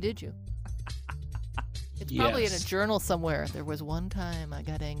when did you? It's probably in a journal somewhere. There was one time I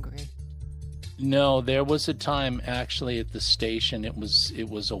got angry. No, there was a time actually at the station. It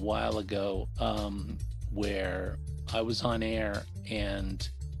was a while ago where I was on air, and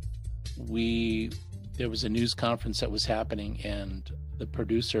there was a news conference that was happening, and the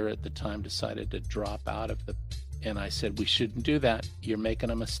producer at the time decided to drop out of and I said, we shouldn't do that. You're making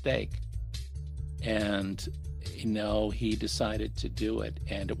a mistake. And he decided to do it,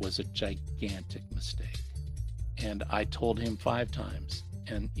 and it was a gigantic mistake. And I told him 5 times.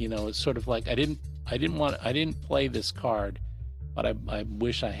 And it's sort of like I didn't play this card, but I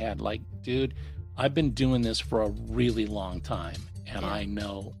wish I had. Like, dude, I've been doing this for a really long time, And I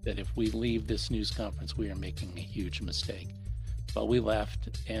know that if we leave this news conference, we are making a huge mistake. But we left,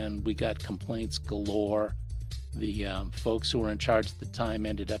 and we got complaints galore. The folks who were in charge at the time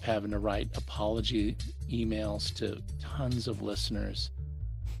ended up having to write apology emails to tons of listeners.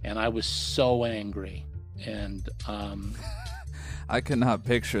 And I was so angry. And I cannot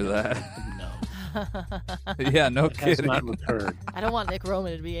picture that. No. Yeah, no it kidding. Has not recurred. I don't want Nick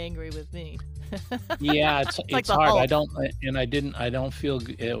Roman to be angry with me. Yeah, it's like hard. Hulk. I did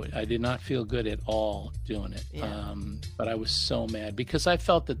not feel good at all doing it. Yeah. But I was so mad because I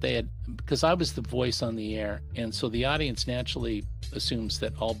felt that because I was the voice on the air, and so the audience naturally assumes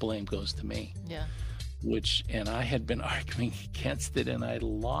that all blame goes to me. Yeah. And I had been arguing against it, and I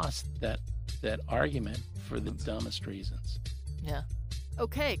lost that argument for the dumbest reasons. Yeah.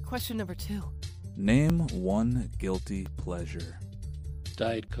 Okay, question number 2. Name one guilty pleasure.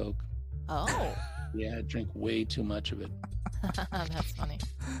 Diet Coke. Oh. Yeah, I drink way too much of it. That's funny.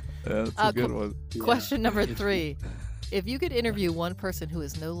 That's a good one. Question number 3. If you could interview one person who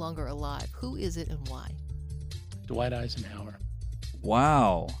is no longer alive, who is it and why? Dwight Eisenhower.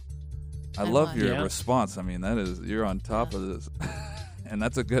 Wow. I love why? your response. I mean, you're on top of this. And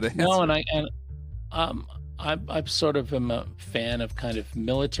that's a good answer. No, I'm sort of am a fan of kind of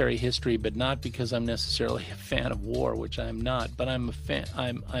military history, but not because I'm necessarily a fan of war, which I'm not. But I'm a fan.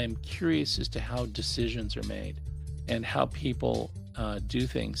 I'm curious as to how decisions are made, and how people do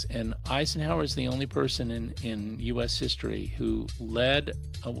things. And Eisenhower is the only person in U.S. history who led,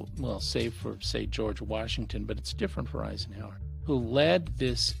 save for George Washington, but it's different for Eisenhower, who led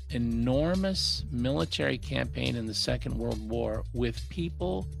this enormous military campaign in the Second World War with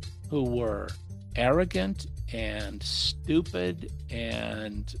people who were arrogant and stupid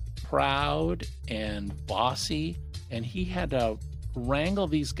and proud and bossy, and he had to wrangle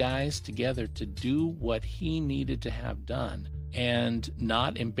these guys together to do what he needed to have done and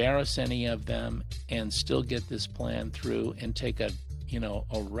not embarrass any of them and still get this plan through and take a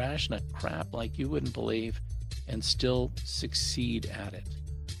ration of crap like you wouldn't believe and still succeed at it.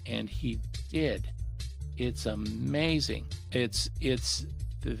 And he did. It's amazing. It's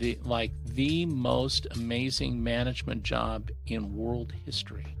the most amazing management job in world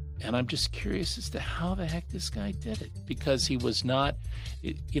history. And I'm just curious as to how the heck this guy did it, because he was not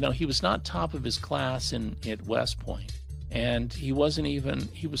top of his class at West Point, and he was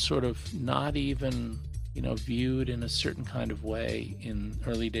sort of not even, viewed in a certain kind of way in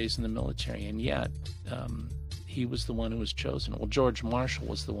early days in the military. And yet, he was the one who was chosen. Well, George Marshall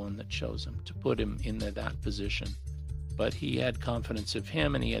was the one that chose him to put him in that position. But he had confidence of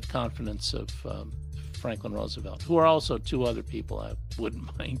him, and he had confidence of Franklin Roosevelt, who are also 2 other people I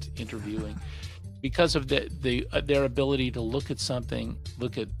wouldn't mind interviewing, because of their ability to look at something,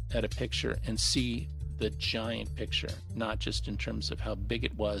 look at a picture, and see the giant picture, not just in terms of how big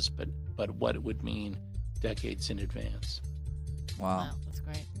it was, but what it would mean decades in advance. Wow, that's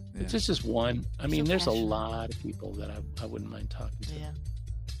great. Yeah. It's just one. I mean, there's a lot of people that I wouldn't mind talking to. Yeah.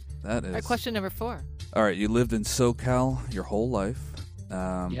 That is. All right, question number 4. All right, you lived in SoCal your whole life.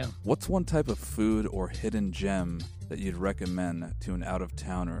 Yeah. What's one type of food or hidden gem that you'd recommend to an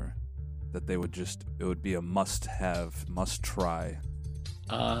out-of-towner that it would be a must-have, must-try?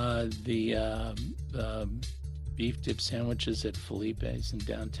 The beef dip sandwiches at Felipe's in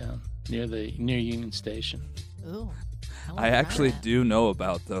downtown near Union Station. Ooh. I actually do know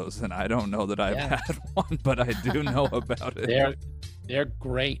about those, and I don't know that I've had one, but I do know about it. They're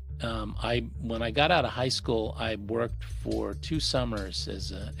great. When I got out of high school, I worked for 2 summers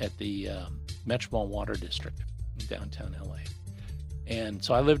at the Metromall Water District in downtown LA. And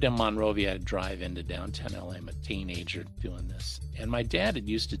so I lived in Monrovia. I had to drive into downtown LA. I'm a teenager doing this. And my dad had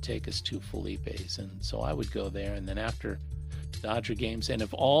used to take us to Felipe's, and so I would go there. And then after Dodger games, and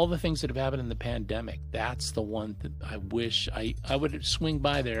of all the things that have happened in the pandemic, that's the one that I wish I would swing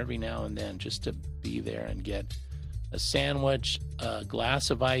by there every now and then just to be there and get a sandwich, a glass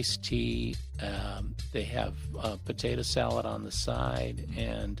of iced tea. They have potato salad on the side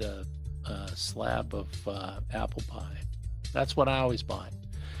and a slab of apple pie. That's what I always bought.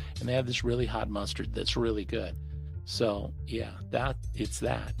 And they have this really hot mustard that's really good. So yeah, it's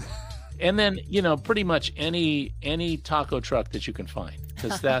that. And then, pretty much any taco truck that you can find,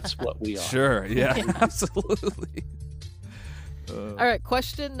 because that's what we are. Sure, yeah. Absolutely. All right,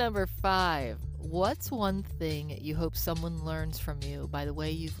 question number 5. What's one thing you hope someone learns from you by the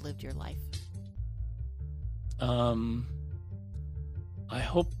way you've lived your life? I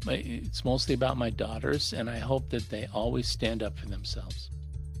hope it's mostly about my daughters, and I hope that they always stand up for themselves,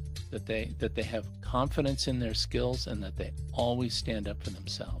 that they have confidence in their skills, and that they always stand up for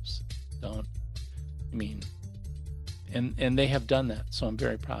themselves. and they have done that. So I'm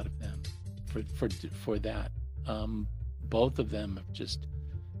very proud of them for that. Both of them have just.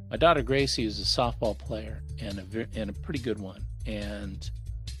 My daughter Gracie is a softball player and a pretty good one,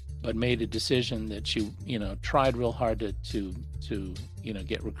 but made a decision that she tried real hard to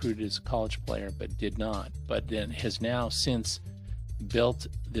get recruited as a college player, but did not. But then has now since built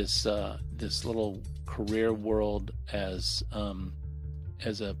this little career world as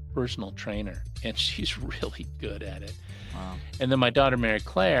a personal trainer, and she's really good at it. Wow. And then my daughter Mary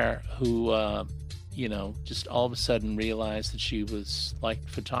Claire, who just all of a sudden realized that she liked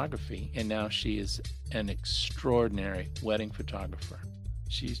photography, and now she is an extraordinary wedding photographer.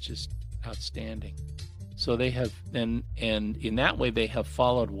 She's just outstanding. So they have, and in that way, they have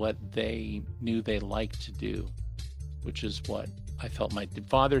followed what they knew they liked to do, which is what I felt my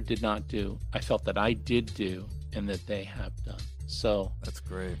father did not do. I felt that I did do, and that they have done. So that's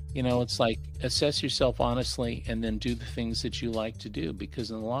great. It's like assess yourself honestly and then do the things that you like to do, because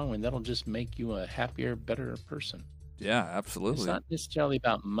in the long run, that'll just make you a happier, better person. Yeah, absolutely. It's not necessarily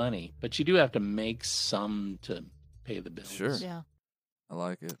about money, but you do have to make some to pay the bills. Sure. Yeah. I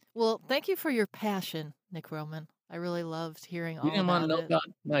like it. Well, thank you for your passion, Nick Roman. I really loved hearing all about it. You didn't want to know about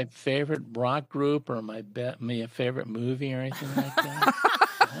my favorite rock group or my favorite movie or anything like that?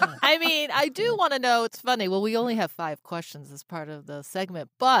 I mean, I do want to know. It's funny. Well, we only have 5 questions as part of the segment,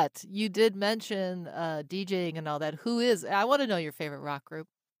 but you did mention DJing and all that. I want to know your favorite rock group.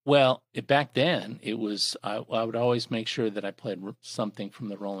 Well, back then, it was, I would always make sure that I played something from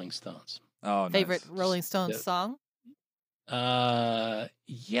the Rolling Stones. Oh, favorite nice. Rolling Stones song? Yeah,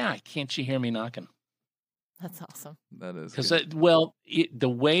 Can't You Hear Me Knocking? That's awesome. That is. Because, the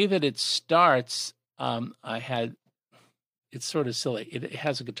way that it starts, it's sort of silly. It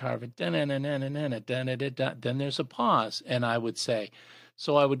has a guitar of it, then there's a pause, and I would say,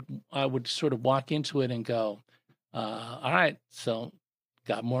 so I would sort of walk into it and go, all right, so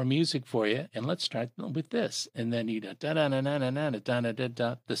got more music for you, and let's start with this, and then you the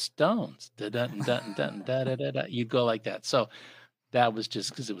Stones, you'd go like that. So that was just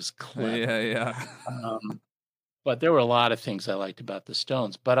because it was clever. Yeah. But there were a lot of things I liked about the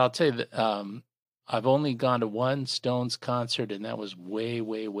Stones. But I'll tell you that I've only gone to one Stones concert, and that was way,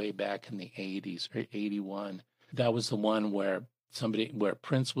 way, way back in the 80s, or 81. That was the one where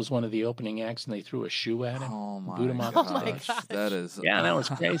Prince was one of the opening acts, and they threw a shoe at him. Oh my boot him off gosh. stage. That is. Yeah, that was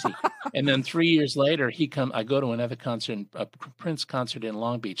crazy. And then 3 years later, I go to another concert, a Prince concert in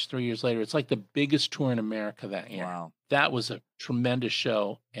Long Beach. 3 years later, it's like the biggest tour in America that year. Wow. That was a tremendous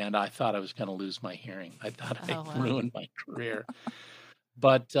show, and I thought I was going to lose my hearing. I thought I ruined my career.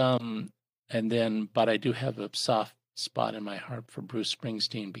 But I do have a soft spot in my heart for Bruce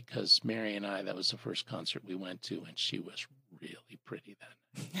Springsteen, because Mary and I, that was the first concert we went to, and she was really pretty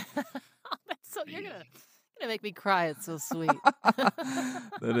then. So you're gonna make me cry. It's so sweet.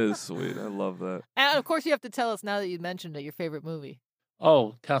 That is sweet. I love that. And of course, you have to tell us, now that you mentioned it, your favorite movie.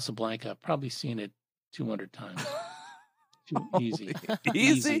 Oh, Casablanca. I've probably seen it 200 times. Too easy.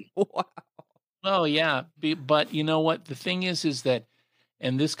 Easy? Wow. Oh, yeah. But you know what? The thing is that,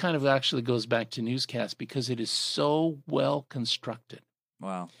 and this kind of actually goes back to newscast, because it is so well constructed.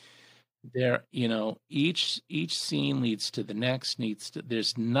 Wow. There, each scene leads to the next,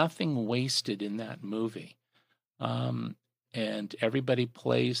 there's nothing wasted in that movie. And everybody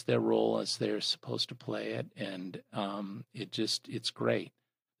plays their role as they're supposed to play it. And it's great.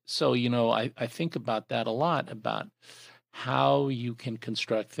 So, I think about that a lot, about how you can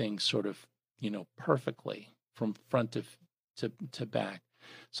construct things sort of, perfectly from front to back.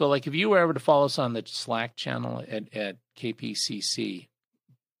 So, like, if you were ever to follow us on the Slack channel at Kpcc,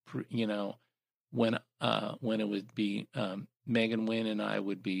 when it would be Megan Wynn and I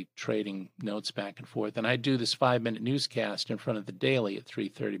would be trading notes back and forth, and I do this 5-minute newscast in front of the Daily at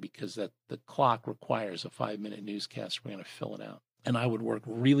 3:30, because the clock requires a 5-minute newscast. We're going to fill it out, and I would work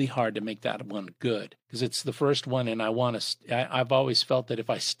really hard to make that one good, because it's the first one, and I've always felt that if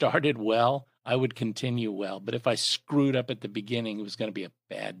I started well, I would continue well, but if I screwed up at the beginning, it was going to be a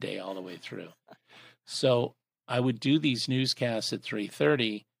bad day all the way through. So I would do these newscasts at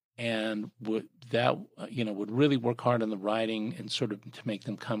 3:30. And would really work hard on the writing, and sort of to make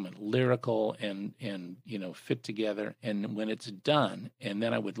them come lyrical and fit together. And when it's done, and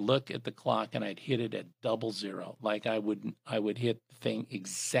then I would look at the clock and I'd hit it at 00, like I would hit the thing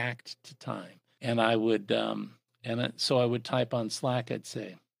exact to time. And I would so I would type on Slack. I'd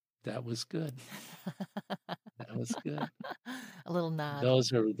say, that was good. That was good. A little nod.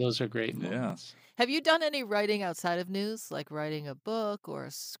 Those are great moments. Have you done any writing outside of news, like writing a book or a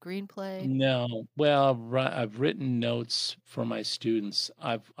screenplay? No. Well, I've written notes for my students.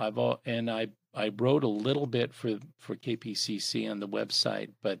 I wrote a little bit for KPCC on the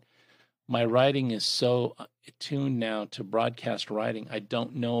website, but my writing is so tuned now to broadcast writing. I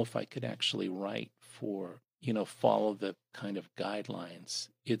don't know if I could actually write for, follow the kind of guidelines.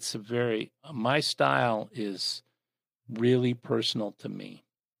 It's my style is really personal to me.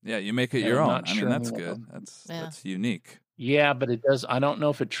 Yeah, you make it your own. I mean, that's good. That's unique. Yeah, but it does. I don't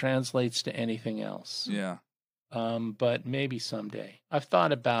know if it translates to anything else. Yeah. But maybe someday. I've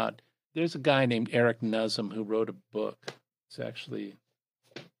thought about, there's a guy named Eric Nussum who wrote a book. It's actually,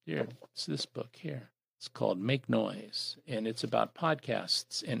 here, it's this book here. It's called Make Noise, and it's about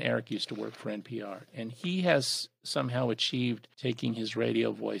podcasts. And Eric used to work for NPR. And he has somehow achieved taking his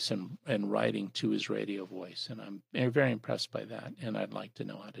radio voice and writing to his radio voice. And I'm very impressed by that. And I'd like to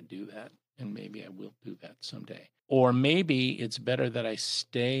know how to do that. And maybe I will do that someday. Or maybe it's better that I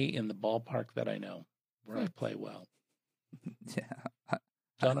stay in the ballpark that I know, where I play well. Yeah.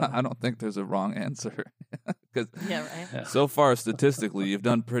 I don't think there's a wrong answer. Because right. So far, statistically, you've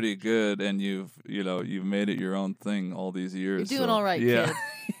done pretty good, and you've made it your own thing all these years. You're doing all right, yeah.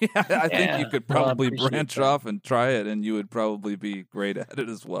 kid. I think you could probably branch off and try it, and you would probably be great at it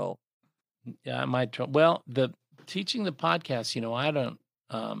as well. Yeah, I might try. Well, the teaching the podcast, I don't.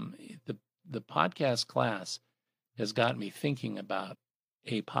 The podcast class has got me thinking about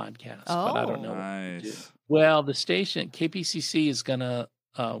a podcast, but I don't know. Nice. What to do. Well, the station KPCC is gonna.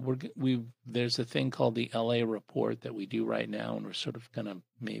 There's a thing called the LA Report that we do right now, and we're sort of gonna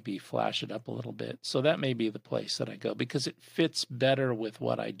maybe flash it up a little bit. So that may be the place that I go because it fits better with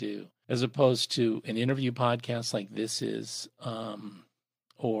what I do, as opposed to an interview podcast like this is,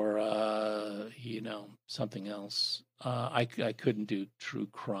 or something else. I couldn't do true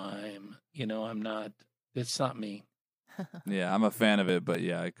crime. I'm not. It's not me. Yeah, I'm a fan of it, but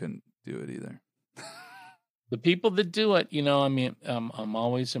yeah, I couldn't do it either. The people that do it, I'm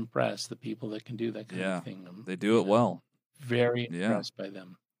always impressed. The people that can do that kind of thing. They do it well. Very impressed by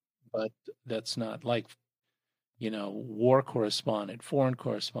them. But that's not like, war correspondent, foreign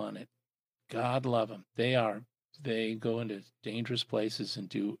correspondent. God love them. They go into dangerous places and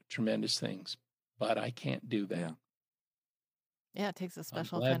do tremendous things. But I can't do that. Yeah, it takes a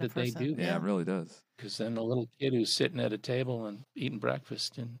special I'm glad kind of that person. they do that. Yeah, it really does. Because then a little kid who's sitting at a table and eating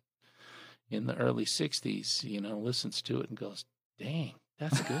breakfast in the early 60s, listens to it and goes, dang,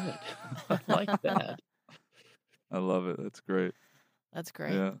 that's good. I like that. I love it. That's great. That's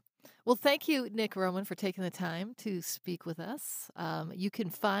great. Yeah. Well, thank you, Nick Roman, for taking the time to speak with us. You can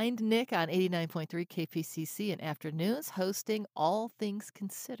find Nick on 89.3 KPCC and Afternoons, hosting All Things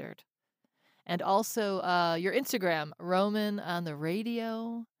Considered. And also your Instagram, Roman on the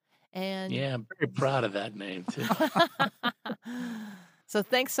Radio. And yeah, I'm very proud of that name, too. So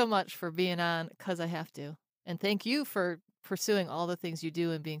thanks so much for being on Because I Have to. And thank you for pursuing all the things you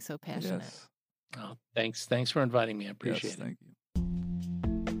do and being so passionate. Yes. Oh, thanks. Thanks for inviting me. I appreciate it. Thank you.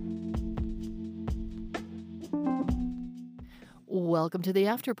 Welcome to the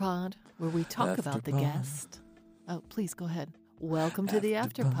Afterpod, where we talk about the guest. Oh, please go ahead. Welcome to the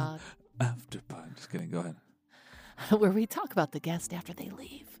Afterpod. Afterpod. Just kidding. Go ahead. Where we talk about the guest after they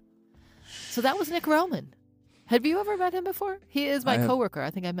leave. So that was Nick Roman. Have you ever met him before? He is my coworker.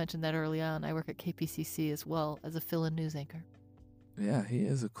 I think I mentioned that early on. I work at KPCC as well as a fill-in news anchor. Yeah, he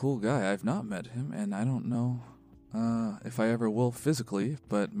is a cool guy. I've not met him, and I don't know if I ever will physically,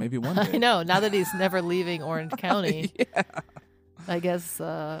 but maybe one day. I know. Now that he's never leaving Orange County, yeah. I guess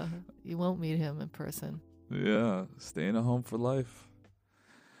you won't meet him in person. Yeah, staying at home for life.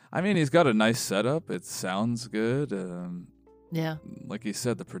 I mean, he's got a nice setup. It sounds good. Yeah. Like he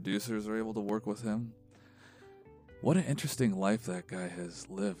said, the producers are able to work with him. What an interesting life that guy has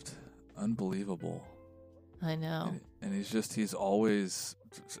lived. Unbelievable. I know. And he's always,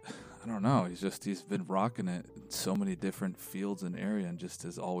 I don't know, he's been rocking it in so many different fields and area and just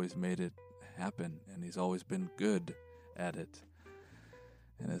has always made it happen. And he's always been good at it.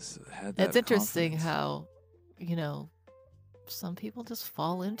 And has had that It's interesting confidence. how, some people just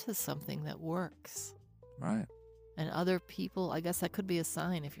fall into something that works. Right. And other people, I guess that could be a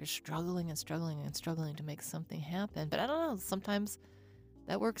sign if you're struggling and struggling and struggling to make something happen. But I don't know, sometimes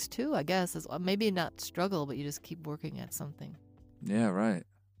that works too, I guess. Maybe not struggle, but you just keep working at something. Yeah, right.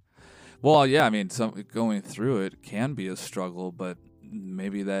 Well, yeah, I mean, going through it can be a struggle, but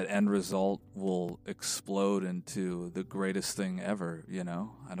maybe that end result will explode into the greatest thing ever,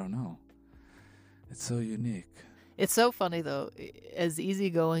 I don't know. It's so unique. It's so funny, though. As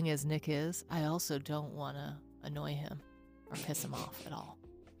easygoing as Nick is, I also don't want to annoy him. or piss him off at all.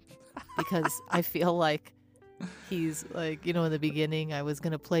 Because I feel like he's like, in the beginning, I was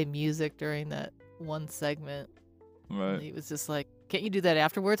going to play music during that one segment. Right. And he was just like, can't you do that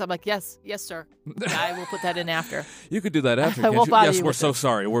afterwards? I'm like, yes, sir. Yeah, I will put that in after. You could do that after. I won't bother yes, you we're so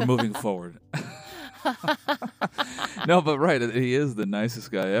sorry. We're moving forward. No, but right, he is the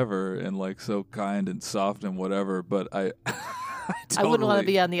nicest guy ever, and like so kind and soft and whatever. But I wouldn't want to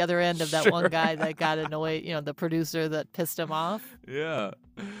be on the other end of that one guy that got annoyed. The producer that pissed him off. Yeah.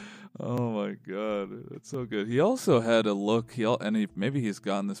 Oh my God, that's so good. He also had a look. Maybe he's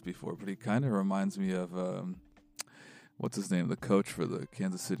gotten this before, but he kind of reminds me of what's his name, the coach for the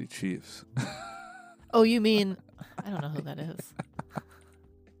Kansas City Chiefs. Oh, you mean I don't know who that is.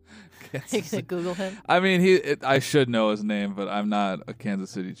 You gonna Google him? I mean, I should know his name, but I'm not a Kansas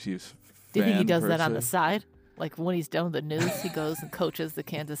City Chiefs fan. Do you think he does that on the side? Like when he's done with the news, he goes and coaches the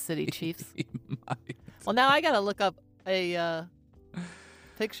Kansas City Chiefs? He might. Well, now I got to look up a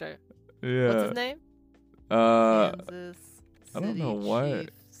picture. Yeah. What's his name? Kansas City I don't know why.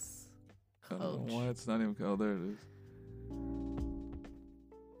 Chiefs I don't know why it's not even. Oh, there it is.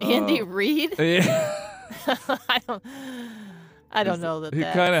 Andy Reid? Yeah. I don't know that. He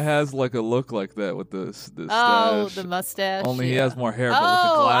kind of has like a look like that with the stash. The mustache. Only he has more hair, but with the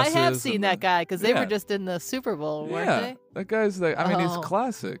I glasses. have seen that guy because they were just in the Super Bowl, weren't they? That guy's like, I mean, he's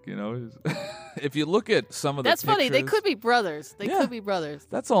classic, If you look at some of the That's funny. They pictures- could be brothers. They could be brothers.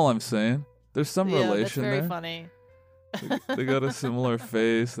 That's all I'm saying. There's some relation that's very there. funny. They got a similar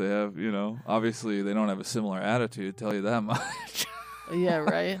face. They have, obviously they don't have a similar attitude, tell you that much. Yeah,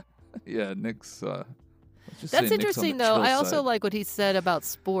 right. Yeah, Nick's... That's interesting, though. I also like what he said about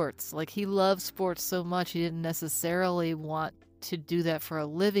sports. Like, he loves sports so much, he didn't necessarily want to do that for a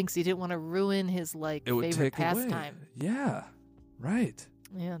living, because he didn't want to ruin his, favorite pastime. Yeah, right.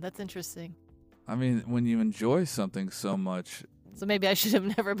 Yeah, that's interesting. I mean, when you enjoy something so much... So maybe I should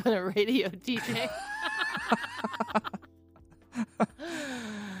have never been a radio DJ.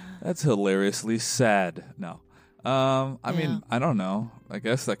 That's hilariously sad. No. I mean, I don't know. I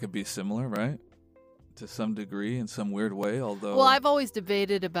guess that could be similar, right? To some degree, in some weird way, although... Well, I've always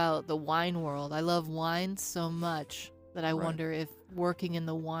debated about the wine world. I love wine so much that I wonder if working in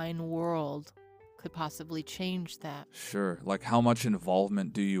the wine world could possibly change that. Sure. Like, how much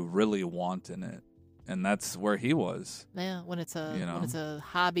involvement do you really want in it? And that's where he was. Yeah, when it's a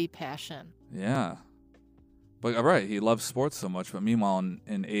hobby passion. Yeah. But, right, he loves sports so much, but meanwhile,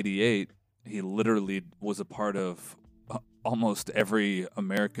 in 88, he literally was a part of almost every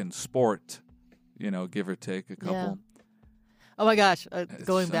American sport, give or take a couple. Yeah. Oh my gosh,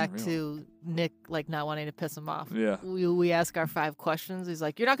 going back unreal. to Nick not wanting to piss him off. Yeah. We ask our 5 questions. He's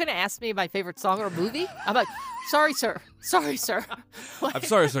like, "You're not going to ask me my favorite song or movie?" I'm like, "Sorry, sir. Sorry, sir." I'm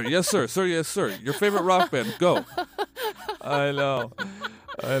sorry, sir. Yes, sir. Sir, yes, sir. Your favorite rock band. Go. I know.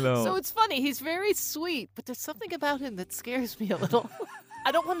 So it's funny. He's very sweet, but there's something about him that scares me a little.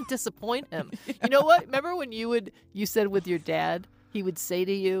 I don't want to disappoint him. Yeah. You know what? Remember when you said with your dad, he would say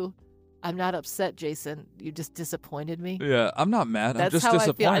to you, "I'm not upset, Jason. You just disappointed me." Yeah, I'm not mad. That's I'm just how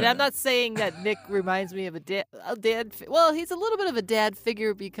disappointed. I feel. And I'm not saying that Nick reminds me of a dad. Well, he's a little bit of a dad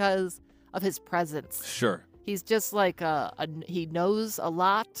figure because of his presence. Sure. He's just like he knows a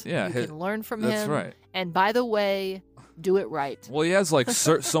lot. Yeah, you can learn from him. That's right. And by the way, do it right. Well, he has like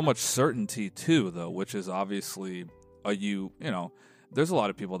so much certainty too, though, which is obviously there's a lot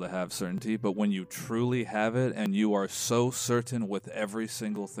of people that have certainty, but when you truly have it and you are so certain with every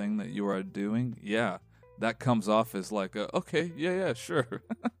single thing that you are doing, that comes off as like, okay, yeah, sure.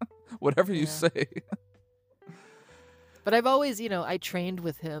 Whatever you say. But I've always, I trained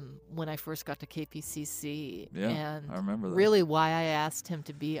with him when I first got to Kpcc. Yeah, and I remember that. Really why I asked him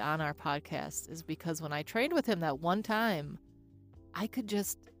to be on our podcast is because when I trained with him that one time,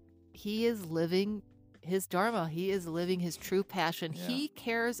 he is living his dharma. He is living his true passion. Yeah. He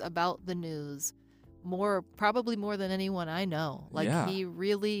cares about the news probably more than anyone I know. He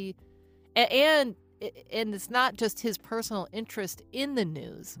really, and it's not just his personal interest in the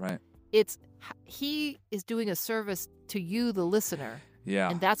news. Right. He is doing a service to you, the listener. Yeah.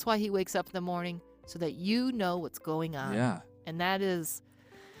 And that's why he wakes up in the morning so that you know what's going on. Yeah. And that's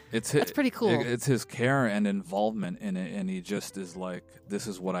It's pretty cool. It's his care and involvement in it, and he just is like, this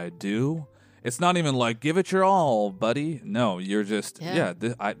is what I do. It's not even like, give it your all, buddy. No, you're just,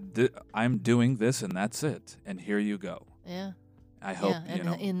 I'm doing this, and that's it. And here you go. Yeah. I hope,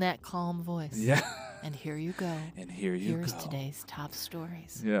 in that calm voice. Yeah. And here you go. And here's today's top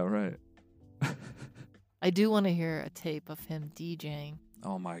stories. Yeah, right. I do want to hear a tape of him DJing.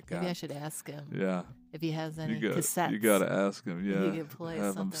 Oh, my God. Maybe I should ask him. Yeah. If he has any cassettes. You got to ask him, yeah. He could play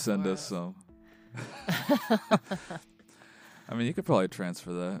Have him send us some. I mean, you could probably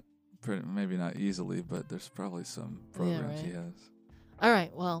transfer that. Maybe not easily, but there's probably some programs he has. All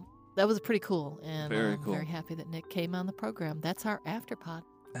right. Well, that was pretty cool. And very cool. Very happy that Nick came on the program. That's our Afterpod.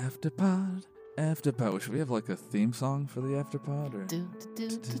 Afterpod. Should we have like a theme song for the Afterpod? Or?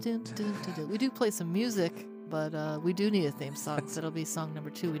 We do play some music, but we do need a theme song. So it'll be song number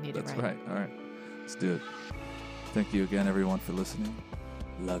 2. We need That's it right. All right. Let's do it. Thank you again, everyone, for listening.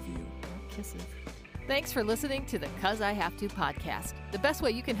 Love you. Kisses. Thanks for listening to the 'Cause I Have to podcast. The best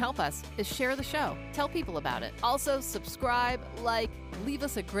way you can help us is share the show. Tell people about it. Also, subscribe, leave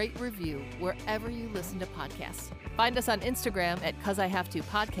us a great review wherever you listen to podcasts. Find us on Instagram at 'Cause I Have to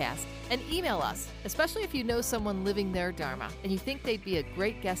podcast and email us, especially if you know someone living their Dharma and you think they'd be a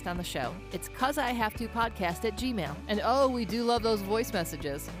great guest on the show. It's 'Cause I Have to podcast at Gmail. And we do love those voice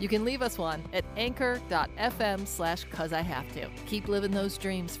messages. You can leave us one at anchor.fm/'cause I have to. Keep living those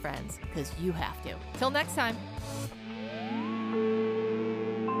dreams, friends, because you have to. Till next time.